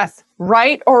 Yes.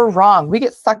 Right or wrong. We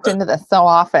get sucked into this so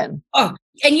often. Oh,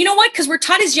 and you know what? Because we're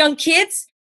taught as young kids,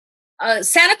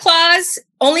 Santa Claus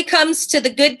only comes to the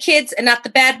good kids and not the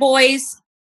bad boys,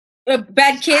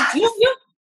 bad kids.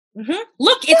 Mm-hmm.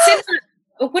 Look, it's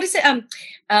in, what is it?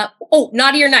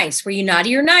 Naughty or nice. Were you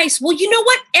naughty or nice? Well, you know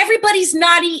what? Everybody's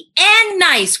naughty and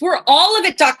nice. We're all of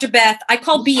it, Dr. Beth. I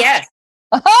call BS.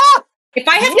 If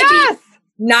I have to be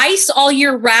nice all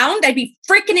year round, I'd be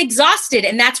freaking exhausted.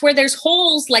 And that's where there's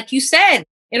holes, like you said,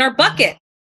 in our bucket.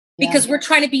 Because we're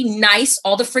trying to be nice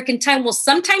all the freaking time. Well,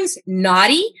 sometimes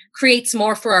naughty creates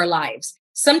more for our lives.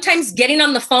 Sometimes getting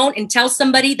on the phone and tell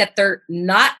somebody that they're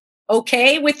not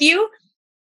okay with you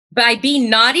by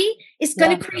being naughty is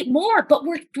going to create more. But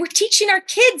we're teaching our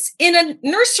kids in a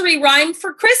nursery rhyme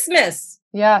for Christmas.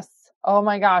 Yes. Oh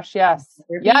my gosh. Yes.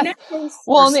 Nice.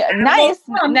 Well,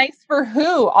 nice for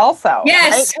who also?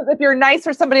 Yes. Right? Because if you're nice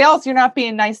for somebody else, you're not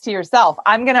being nice to yourself.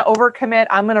 I'm going to overcommit.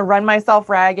 I'm going to run myself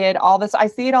ragged. All this. I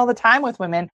see it all the time with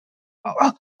women.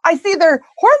 I see their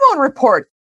hormone report.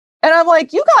 And I'm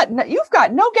like, you've got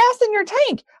no gas in your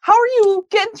tank. How are you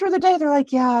getting through the day? They're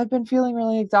like, yeah, I've been feeling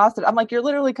really exhausted. I'm like, you're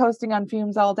literally coasting on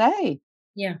fumes all day.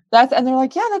 Yeah. And they're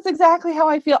like, yeah, that's exactly how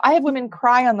I feel. I have women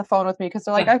cry on the phone with me because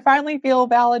they're like, I finally feel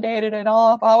validated and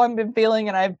all how I've been feeling.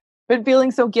 And I've been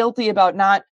feeling so guilty about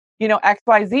not, X,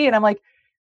 Y, Z. And I'm like,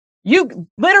 you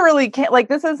literally can't,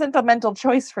 this isn't a mental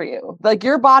choice for you. Like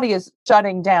your body is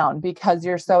shutting down because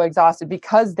you're so exhausted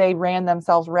because they ran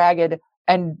themselves ragged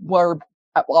and were,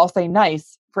 I'll say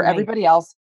nice for everybody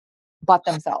else but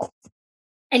themselves.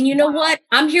 And you know what?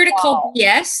 I'm here to call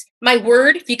BS. My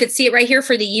word, if you could see it right here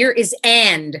for the year, is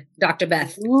and, Dr.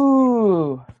 Beth.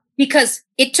 Ooh. Because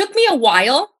it took me a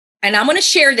while, and I'm going to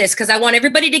share this because I want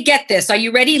everybody to get this. Are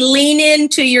you ready? Lean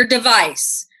into your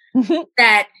device.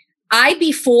 That I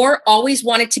before always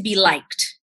wanted to be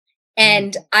liked.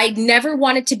 And I never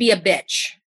wanted to be a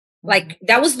bitch. Like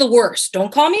that was the worst.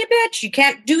 Don't call me a bitch. You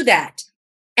can't do that.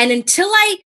 And until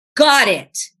I got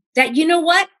it, that you know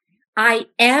what? I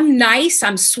am nice,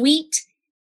 I'm sweet,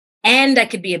 and I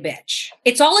could be a bitch.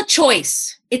 It's all a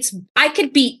choice. I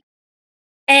could be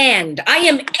and. I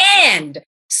am and.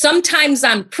 Sometimes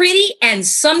I'm pretty and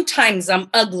sometimes I'm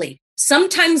ugly.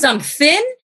 Sometimes I'm thin,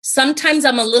 sometimes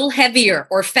I'm a little heavier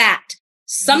or fat.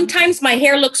 Sometimes my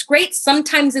hair looks great,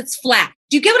 sometimes it's flat.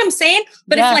 Do you get what I'm saying?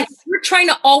 But if we're trying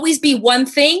to always be one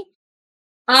thing,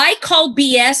 I call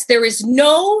BS. There is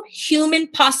no human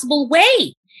possible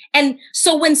way. And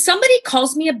so when somebody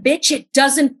calls me a bitch, it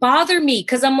doesn't bother me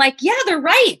because I'm like, yeah, they're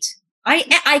right.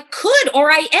 I could, or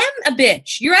I am a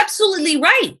bitch. You're absolutely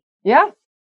right. Yeah.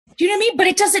 Do you know what I mean? But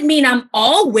it doesn't mean I'm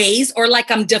always or like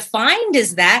I'm defined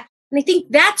as that. And I think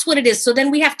that's what it is. So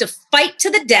then we have to fight to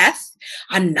the death.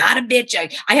 I'm not a bitch.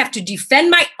 I have to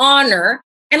defend my honor.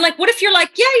 And like, what if you're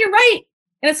like, yeah, you're right.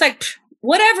 And it's like,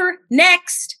 whatever,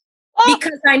 next.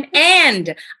 Because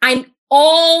I'm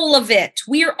all of it.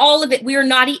 We are all of it. We are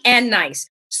naughty and nice.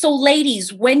 So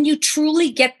ladies, when you truly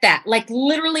get that, like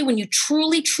literally when you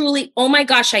truly, oh my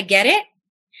gosh, I get it.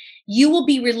 You will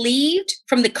be relieved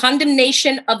from the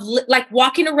condemnation of like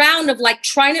walking around of like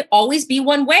trying to always be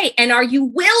one way. And are you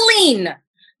willing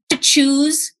to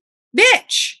choose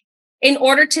bitch in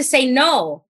order to say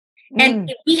no?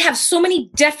 And we have so many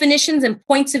definitions and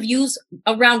points of views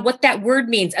around what that word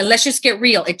means. And let's just get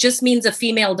real. It just means a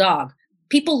female dog.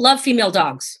 People love female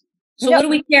dogs. So what do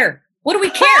we care? What do we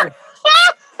care?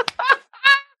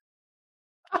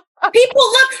 People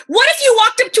love, what if you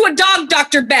walked up to a dog,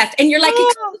 Dr. Beth, and you're like,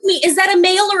 excuse me, is that a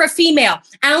male or a female?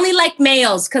 I only like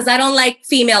males because I don't like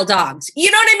female dogs.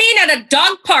 You know what I mean? At a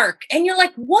dog park. And you're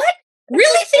like, what?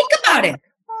 Really think about it.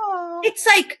 It's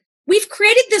like, we've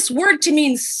created this word to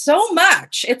mean so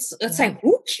much. It's like,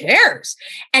 who cares?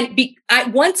 And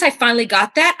once I finally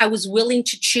got that, I was willing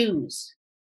to choose.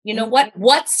 You know what?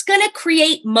 What's going to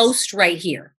create most right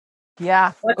here?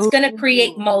 Yeah. What's going to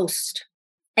create most?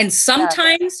 And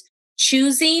sometimes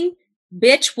choosing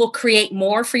bitch will create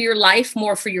more for your life,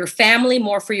 more for your family,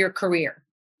 more for your career.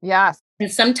 Yes.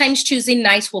 And sometimes choosing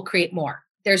nice will create more.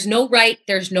 There's no right.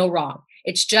 There's no wrong.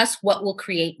 It's just what will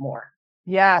create more.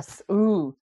 Yes.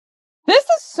 Ooh. This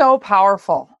is so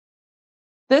powerful.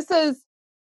 This is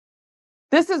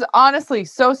honestly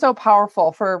so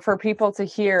powerful for people to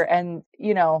hear. And,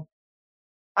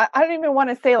 I don't even want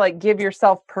to say like, give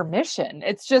yourself permission.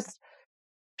 It's just,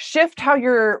 shift how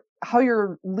you're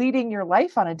leading your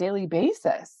life on a daily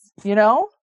basis, you know?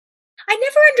 I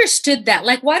never understood that.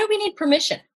 Like, why do we need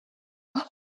permission?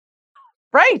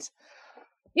 Right.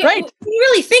 Right. You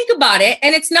really think about it,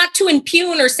 and it's not to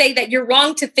impugn or say that you're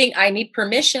wrong to think I need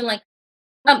permission. Like,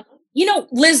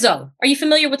 Lizzo. Are you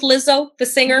familiar with Lizzo, the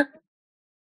singer?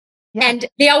 Yeah. And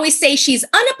they always say she's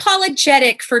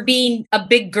unapologetic for being a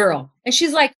big girl. And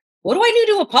she's like, what do I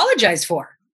need to apologize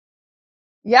for?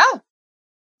 Yeah.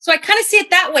 So I kind of see it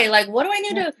that way. Like, what do I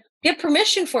need to get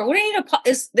permission for? What do I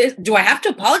need to, do I have to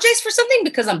apologize for something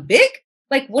because I'm big?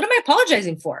 Like, what am I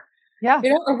apologizing for? Yeah.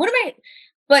 Or what am I,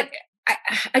 but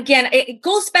again, it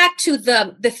goes back to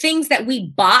the things that we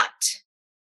bought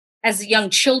as young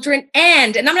children.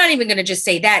 And I'm not even going to just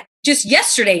say that. Just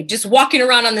yesterday, just walking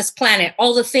around on this planet,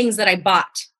 all the things that I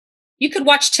bought. You could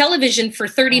watch television for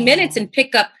 30 minutes and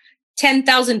pick up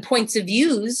 10,000 points of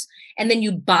views, and then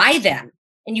you buy them.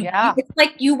 And it's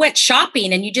like you went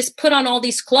shopping and you just put on all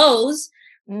these clothes.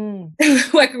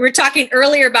 Like we were talking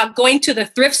earlier about going to the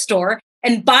thrift store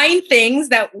and buying things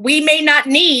that we may not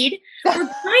need. We're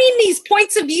buying these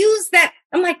points of views that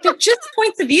I'm like, they're just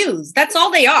points of views. That's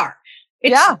all they are. We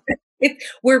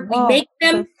make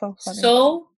them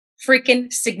so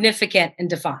freaking significant and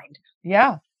defined.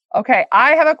 Yeah. Okay.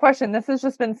 I have a question. This has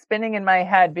just been spinning in my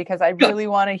head because I really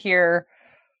want to hear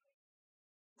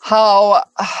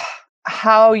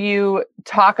how you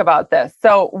talk about this.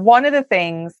 So one of the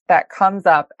things that comes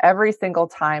up every single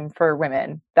time for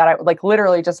women that I like,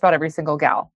 literally just about every single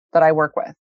gal that I work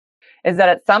with, is that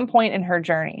at some point in her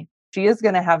journey, she is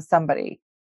going to have somebody,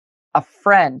 a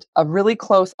friend, a really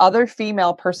close other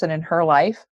female person in her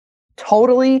life,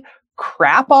 totally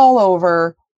crap all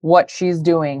over what she's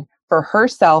doing for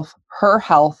herself, her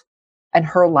health, and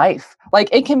her life. Like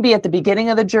it can be at the beginning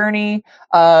of the journey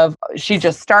of she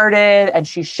just started and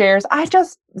she shares, I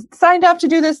just signed up to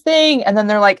do this thing. And then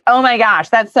they're like, oh my gosh,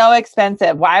 that's so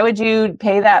expensive. Why would you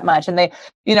pay that much? And they,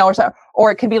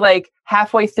 or it can be like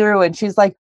halfway through and she's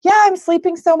like, yeah, I'm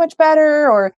sleeping so much better,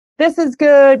 or this is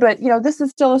good, but this is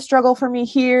still a struggle for me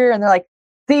here. And they're like,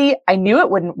 see, I knew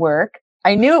it wouldn't work.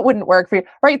 I knew it wouldn't work for you,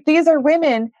 right? These are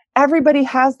women. Everybody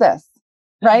has this,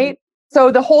 right? Mm-hmm.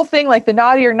 So the whole thing, like the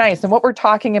naughty or nice and what we're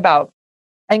talking about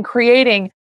and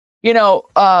creating,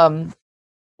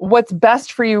 what's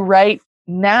best for you right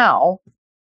now.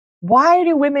 Why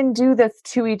do women do this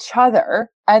to each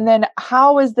other? And then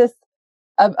how is this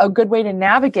a good way to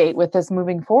navigate with this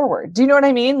moving forward? Do you know what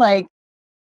I mean? Like,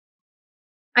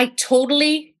 I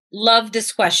totally love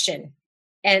this question,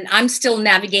 and I'm still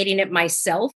navigating it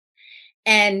myself.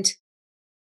 And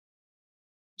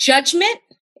judgment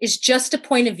is just a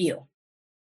point of view.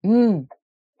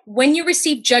 When you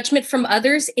receive judgment from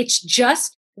others, it's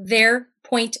just their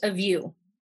point of view.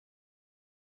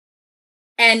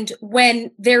 And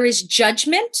when there is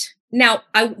judgment, now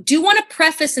I do want to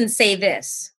preface and say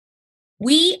this.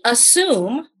 We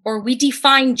assume or we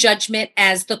define judgment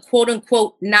as the quote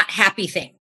unquote not happy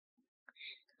thing.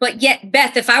 But yet,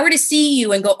 Beth, if I were to see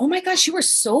you and go, oh my gosh, you are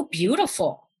so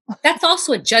beautiful, that's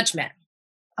also a judgment.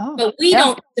 But we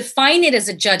don't define it as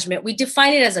a judgment. We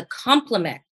define it as a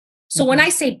compliment. So when I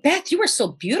say, Beth, you are so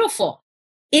beautiful,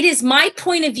 it is my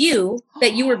point of view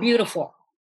that you are beautiful.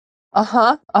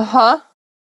 All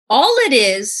it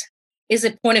is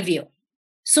a point of view.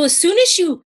 So as soon as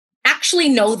you actually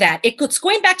know that, it's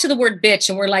going back to the word bitch,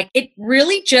 and we're like, it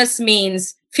really just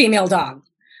means female dog.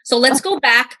 So let's go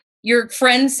back. Your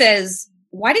friend says,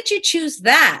 why did you choose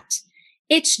that?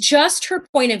 It's just her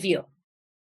point of view.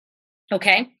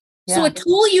 Okay. Yeah. So a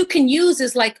tool you can use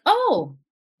is like, oh,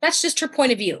 that's just her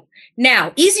point of view.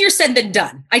 Now, easier said than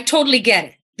done. I totally get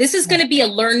it. This is going to be a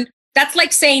learn. That's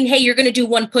like saying, hey, you're going to do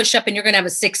one push-up and you're going to have a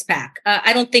 6-pack.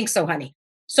 I don't think so, honey.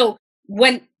 So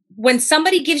when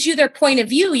somebody gives you their point of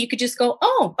view, you could just go,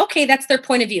 oh, okay, that's their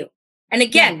point of view. And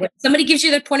again, when somebody gives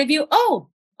you their point of view, oh,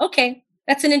 okay,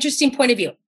 that's an interesting point of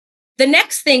view. The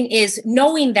next thing is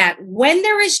knowing that when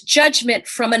there is judgment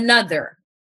from another,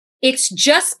 it's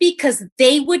just because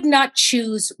they would not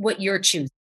choose what you're choosing.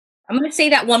 I'm going to say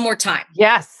that one more time.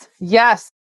 Yes.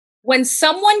 When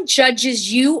someone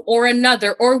judges you or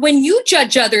another, or when you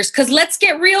judge others, because let's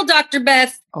get real, Dr.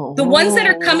 Beth, the ones that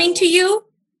are coming to you,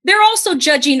 they're also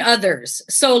judging others.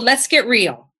 So let's get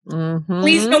real.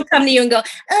 Please don't come to you and go,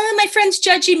 my friend's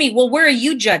judging me. Well, where are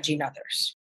you judging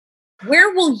others?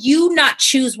 Where will you not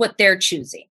choose what they're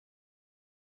choosing?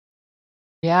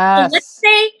 Yes. So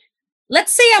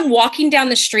let's say I'm walking down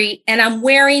the street and I'm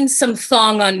wearing some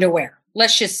thong underwear.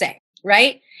 Let's just say,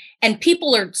 right? And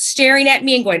people are staring at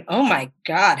me and going, oh my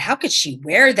God, how could she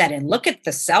wear that? And look at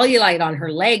the cellulite on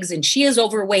her legs and she is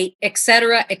overweight, et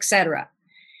cetera, et cetera.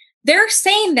 they're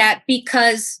saying that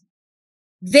because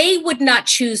they would not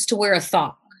choose to wear a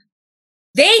thong.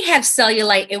 They have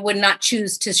cellulite and would not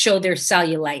choose to show their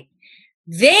cellulite.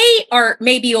 They are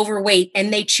maybe overweight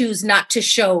and they choose not to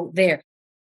show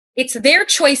it's their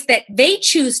choice that they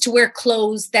choose to wear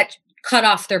clothes that cut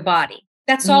off their body.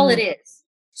 That's all it is.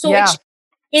 So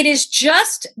it is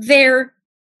just their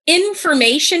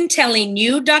information telling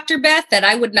you, Dr. Beth, that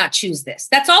I would not choose this.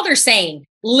 That's all they're saying.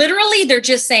 Literally, they're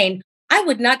just saying, I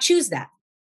would not choose that.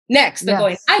 Next, they're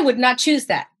going, I would not choose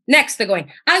that. Next, they're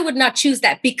going, I would not choose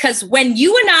that. Because when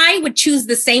you and I would choose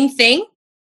the same thing,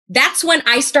 that's when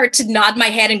I start to nod my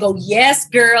head and go, yes,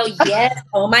 girl, yes.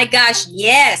 Oh my gosh,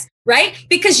 yes. Right?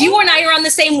 Because you and I are on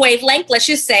the same wavelength, let's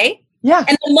just say. Yeah.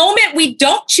 And the moment we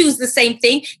don't choose the same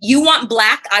thing, you want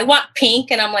black, I want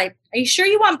pink. And I'm like, are you sure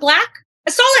you want black?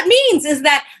 That's all it means is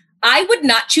that I would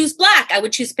not choose black. I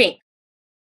would choose pink.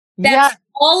 That's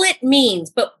all it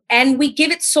means. And we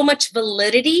give it so much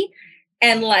validity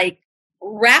and like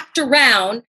wrapped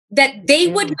around that they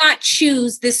would not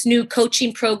choose this new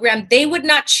coaching program. They would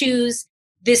not choose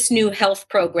this new health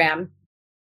program.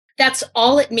 That's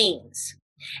all it means.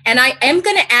 And I am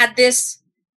going to add this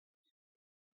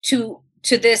to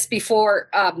this before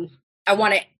I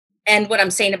want to end what I'm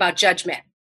saying about judgment.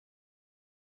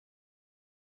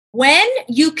 When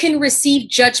you can receive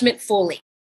judgment fully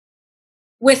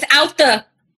without the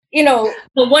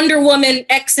Wonder Woman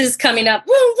X's coming up,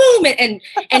 boom, boom,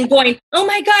 and going, oh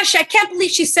my gosh, I can't believe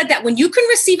she said that. When you can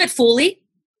receive it fully,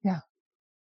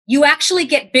 you actually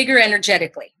get bigger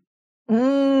energetically.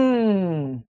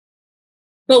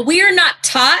 But we are not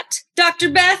taught, Dr.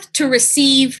 Beth, to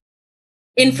receive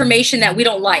information that we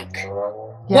don't like.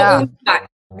 Yeah.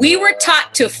 We were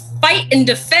taught to fight and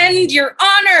defend your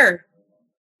honor.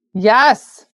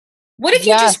 Yes. What if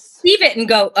you just receive it and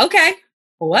go, okay,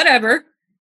 whatever.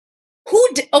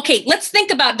 Okay, let's think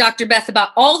about, Dr. Beth, about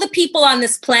all the people on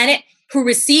this planet who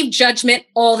receive judgment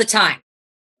all the time.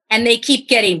 And they keep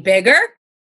getting bigger,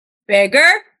 bigger,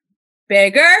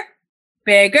 bigger,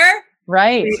 bigger.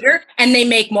 Right. Bigger, and they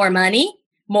make more money,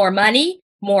 more money,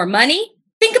 more money.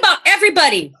 Think about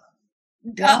everybody.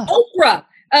 Oprah,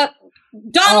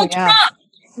 Donald Trump,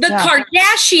 the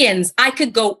Kardashians. I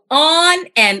could go on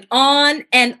and on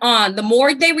and on. The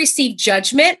more they receive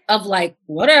judgment of like,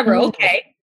 whatever,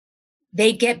 okay,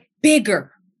 they get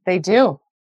bigger. They do.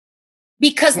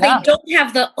 Because they don't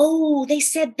have they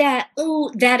said that,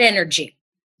 that energy.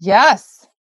 Yes.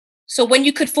 So when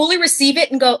you could fully receive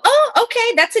it and go, oh,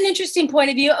 okay, that's an interesting point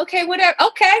of view. Okay, whatever.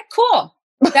 Okay, cool.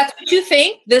 That's what you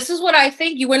think. This is what I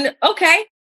think. You wouldn't. Okay.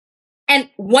 And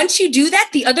once you do that,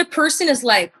 the other person is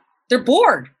like, they're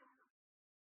bored.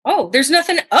 Oh, there's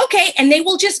nothing. Okay. And they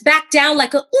will just back down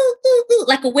like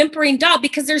like a whimpering dog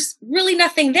because there's really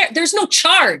nothing there. There's no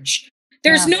charge.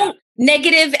 There's no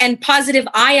negative and positive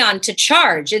ion to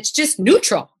charge. It's just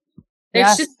neutral.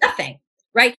 There's just nothing.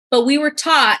 Right. But we were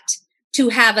taught to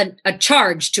have a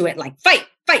charge to it, like fight,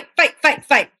 fight, fight, fight,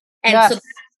 fight. And so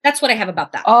that's what I have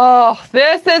about that. Oh,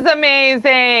 this is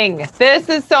amazing. This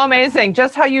is so amazing.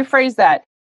 Just how you phrase that.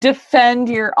 Defend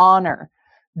your honor.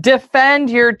 Defend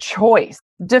your choice.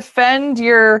 Defend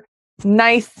your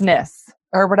niceness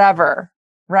or whatever.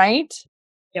 Right?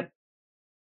 Yep.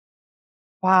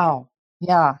 Wow.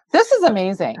 Yeah. This is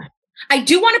amazing. I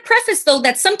do want to preface, though,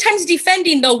 that sometimes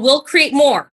defending, though, will create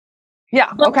more.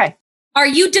 Yeah. Okay. Are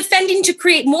you defending to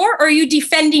create more, or are you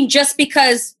defending just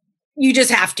because you just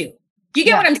have to? Do you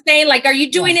get what I'm saying? Like, are you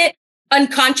doing it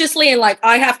unconsciously and like,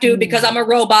 I have to because I'm a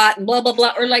robot and blah, blah,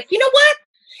 blah. Or like, you know what?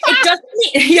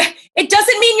 It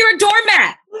doesn't mean you're a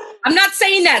doormat. I'm not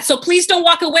saying that. So please don't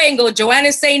walk away and go,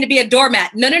 Joanna's saying to be a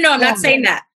doormat. No, I'm not saying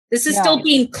that. This is still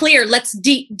being clear. Let's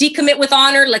decommit with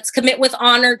honor. Let's commit with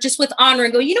honor, just with honor,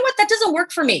 and go, you know what? That doesn't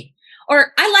work for me.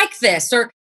 Or I like this.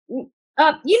 Or, you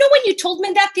know, when you told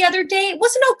me that the other day, it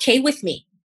wasn't okay with me,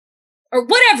 or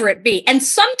whatever it be. And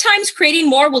sometimes creating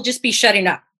more will just be shutting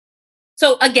up.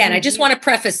 So again, I just want to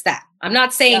preface that. I'm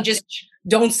not saying just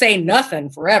don't say nothing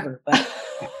forever, but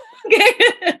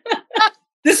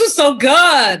this was so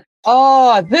good.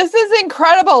 Oh, this is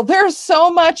incredible. There's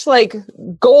so much like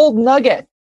gold nugget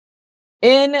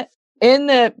in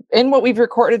what we've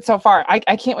recorded so far.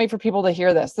 I can't wait for people to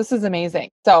hear this. This is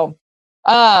amazing. So,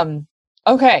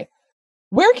 okay.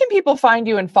 Where can people find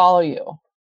you and follow you?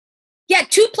 Yeah,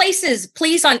 2 places,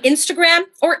 please, on Instagram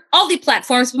or all the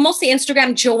platforms, but mostly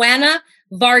Instagram, Joanna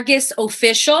Vargas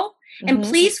Official. And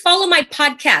please follow my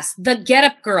podcast, The Get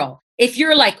Up Girl. If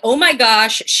you're like, oh my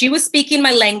gosh, she was speaking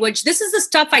my language. This is the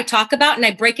stuff I talk about and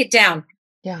I break it down.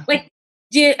 Yeah. Like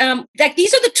these are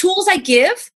the tools I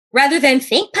give rather than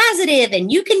think positive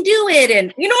and you can do it.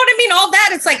 And you know what I mean? All that.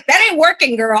 It's like, that ain't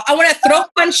working, girl. I want to throat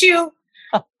punch you.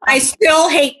 I still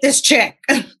hate this chick.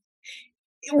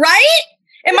 Right?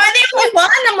 Am I the only one?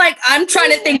 I'm like, I'm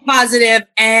trying to think positive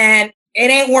and it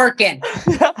ain't working.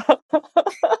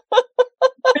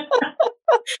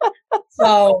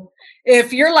 So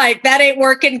if you're like, that ain't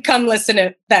working, come listen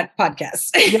to that podcast.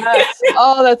 Yes.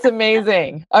 Oh, that's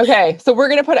amazing. Okay. So we're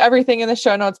going to put everything in the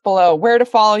show notes below, where to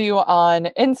follow you on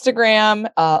Instagram,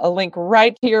 a link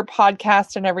right to your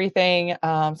podcast and everything.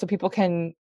 So people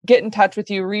can get in touch with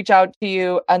you, reach out to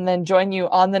you, and then join you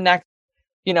on the next,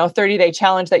 30-day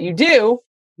challenge that you do.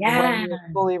 Yeah. When you're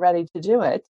fully ready to do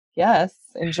it. Yes.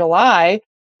 In July.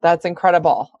 That's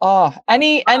incredible. Oh,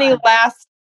 any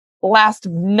last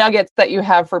nuggets that you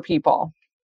have for people?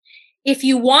 If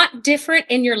you want different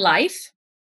in your life,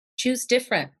 choose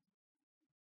different.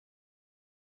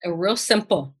 Real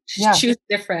simple. Just choose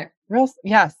different.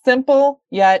 Simple,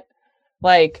 yet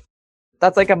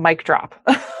that's like a mic drop.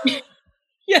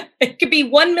 Yeah, it could be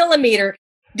 1 millimeter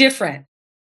different.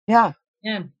 Yeah.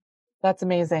 Yeah. That's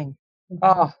amazing. Mm-hmm.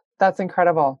 Oh, that's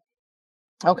incredible.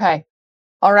 Okay.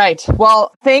 All right.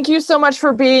 Well, thank you so much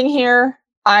for being here.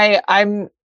 I'm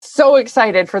so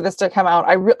excited for this to come out.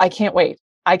 I can't wait.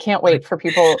 I can't wait for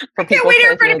people. I can't wait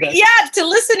to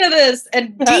listen to this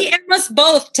and DM us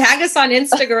both. Tag us on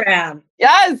Instagram.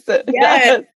 Yes.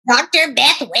 Dr.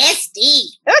 Beth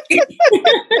Westy. This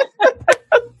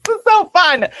is so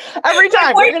fun. Every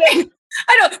time.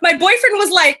 I know. My boyfriend was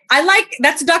like,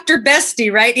 that's Dr.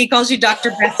 Bestie, right? He calls you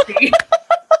Dr. Bestie.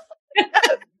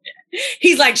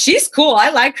 He's like, she's cool. I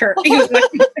like her. He was like,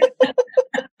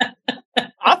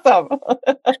 awesome.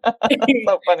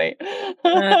 So funny.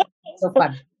 So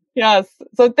fun. Yes.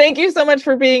 So thank you so much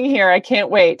for being here. I can't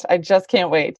wait. I just can't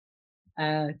wait.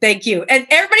 Thank you. And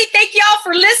everybody, thank y'all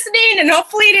for listening. And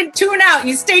hopefully you didn't tune out.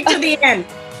 You stayed to the end.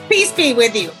 Peace be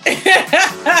with you.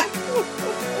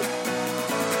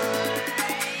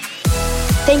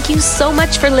 Thank you so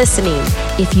much for listening.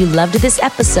 If you loved this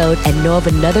episode and know of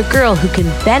another girl who can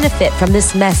benefit from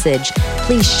this message,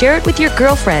 please share it with your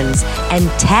girlfriends and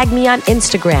tag me on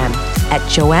Instagram at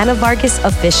Joanna Vargas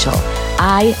Official.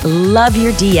 I love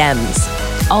your DMs.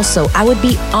 Also, I would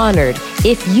be honored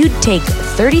if you'd take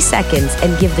 30 seconds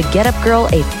and give the Get Up Girl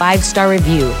a 5-star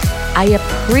review. I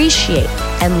appreciate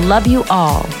and love you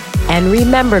all. And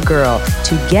remember, girl,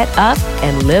 to get up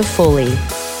and live fully.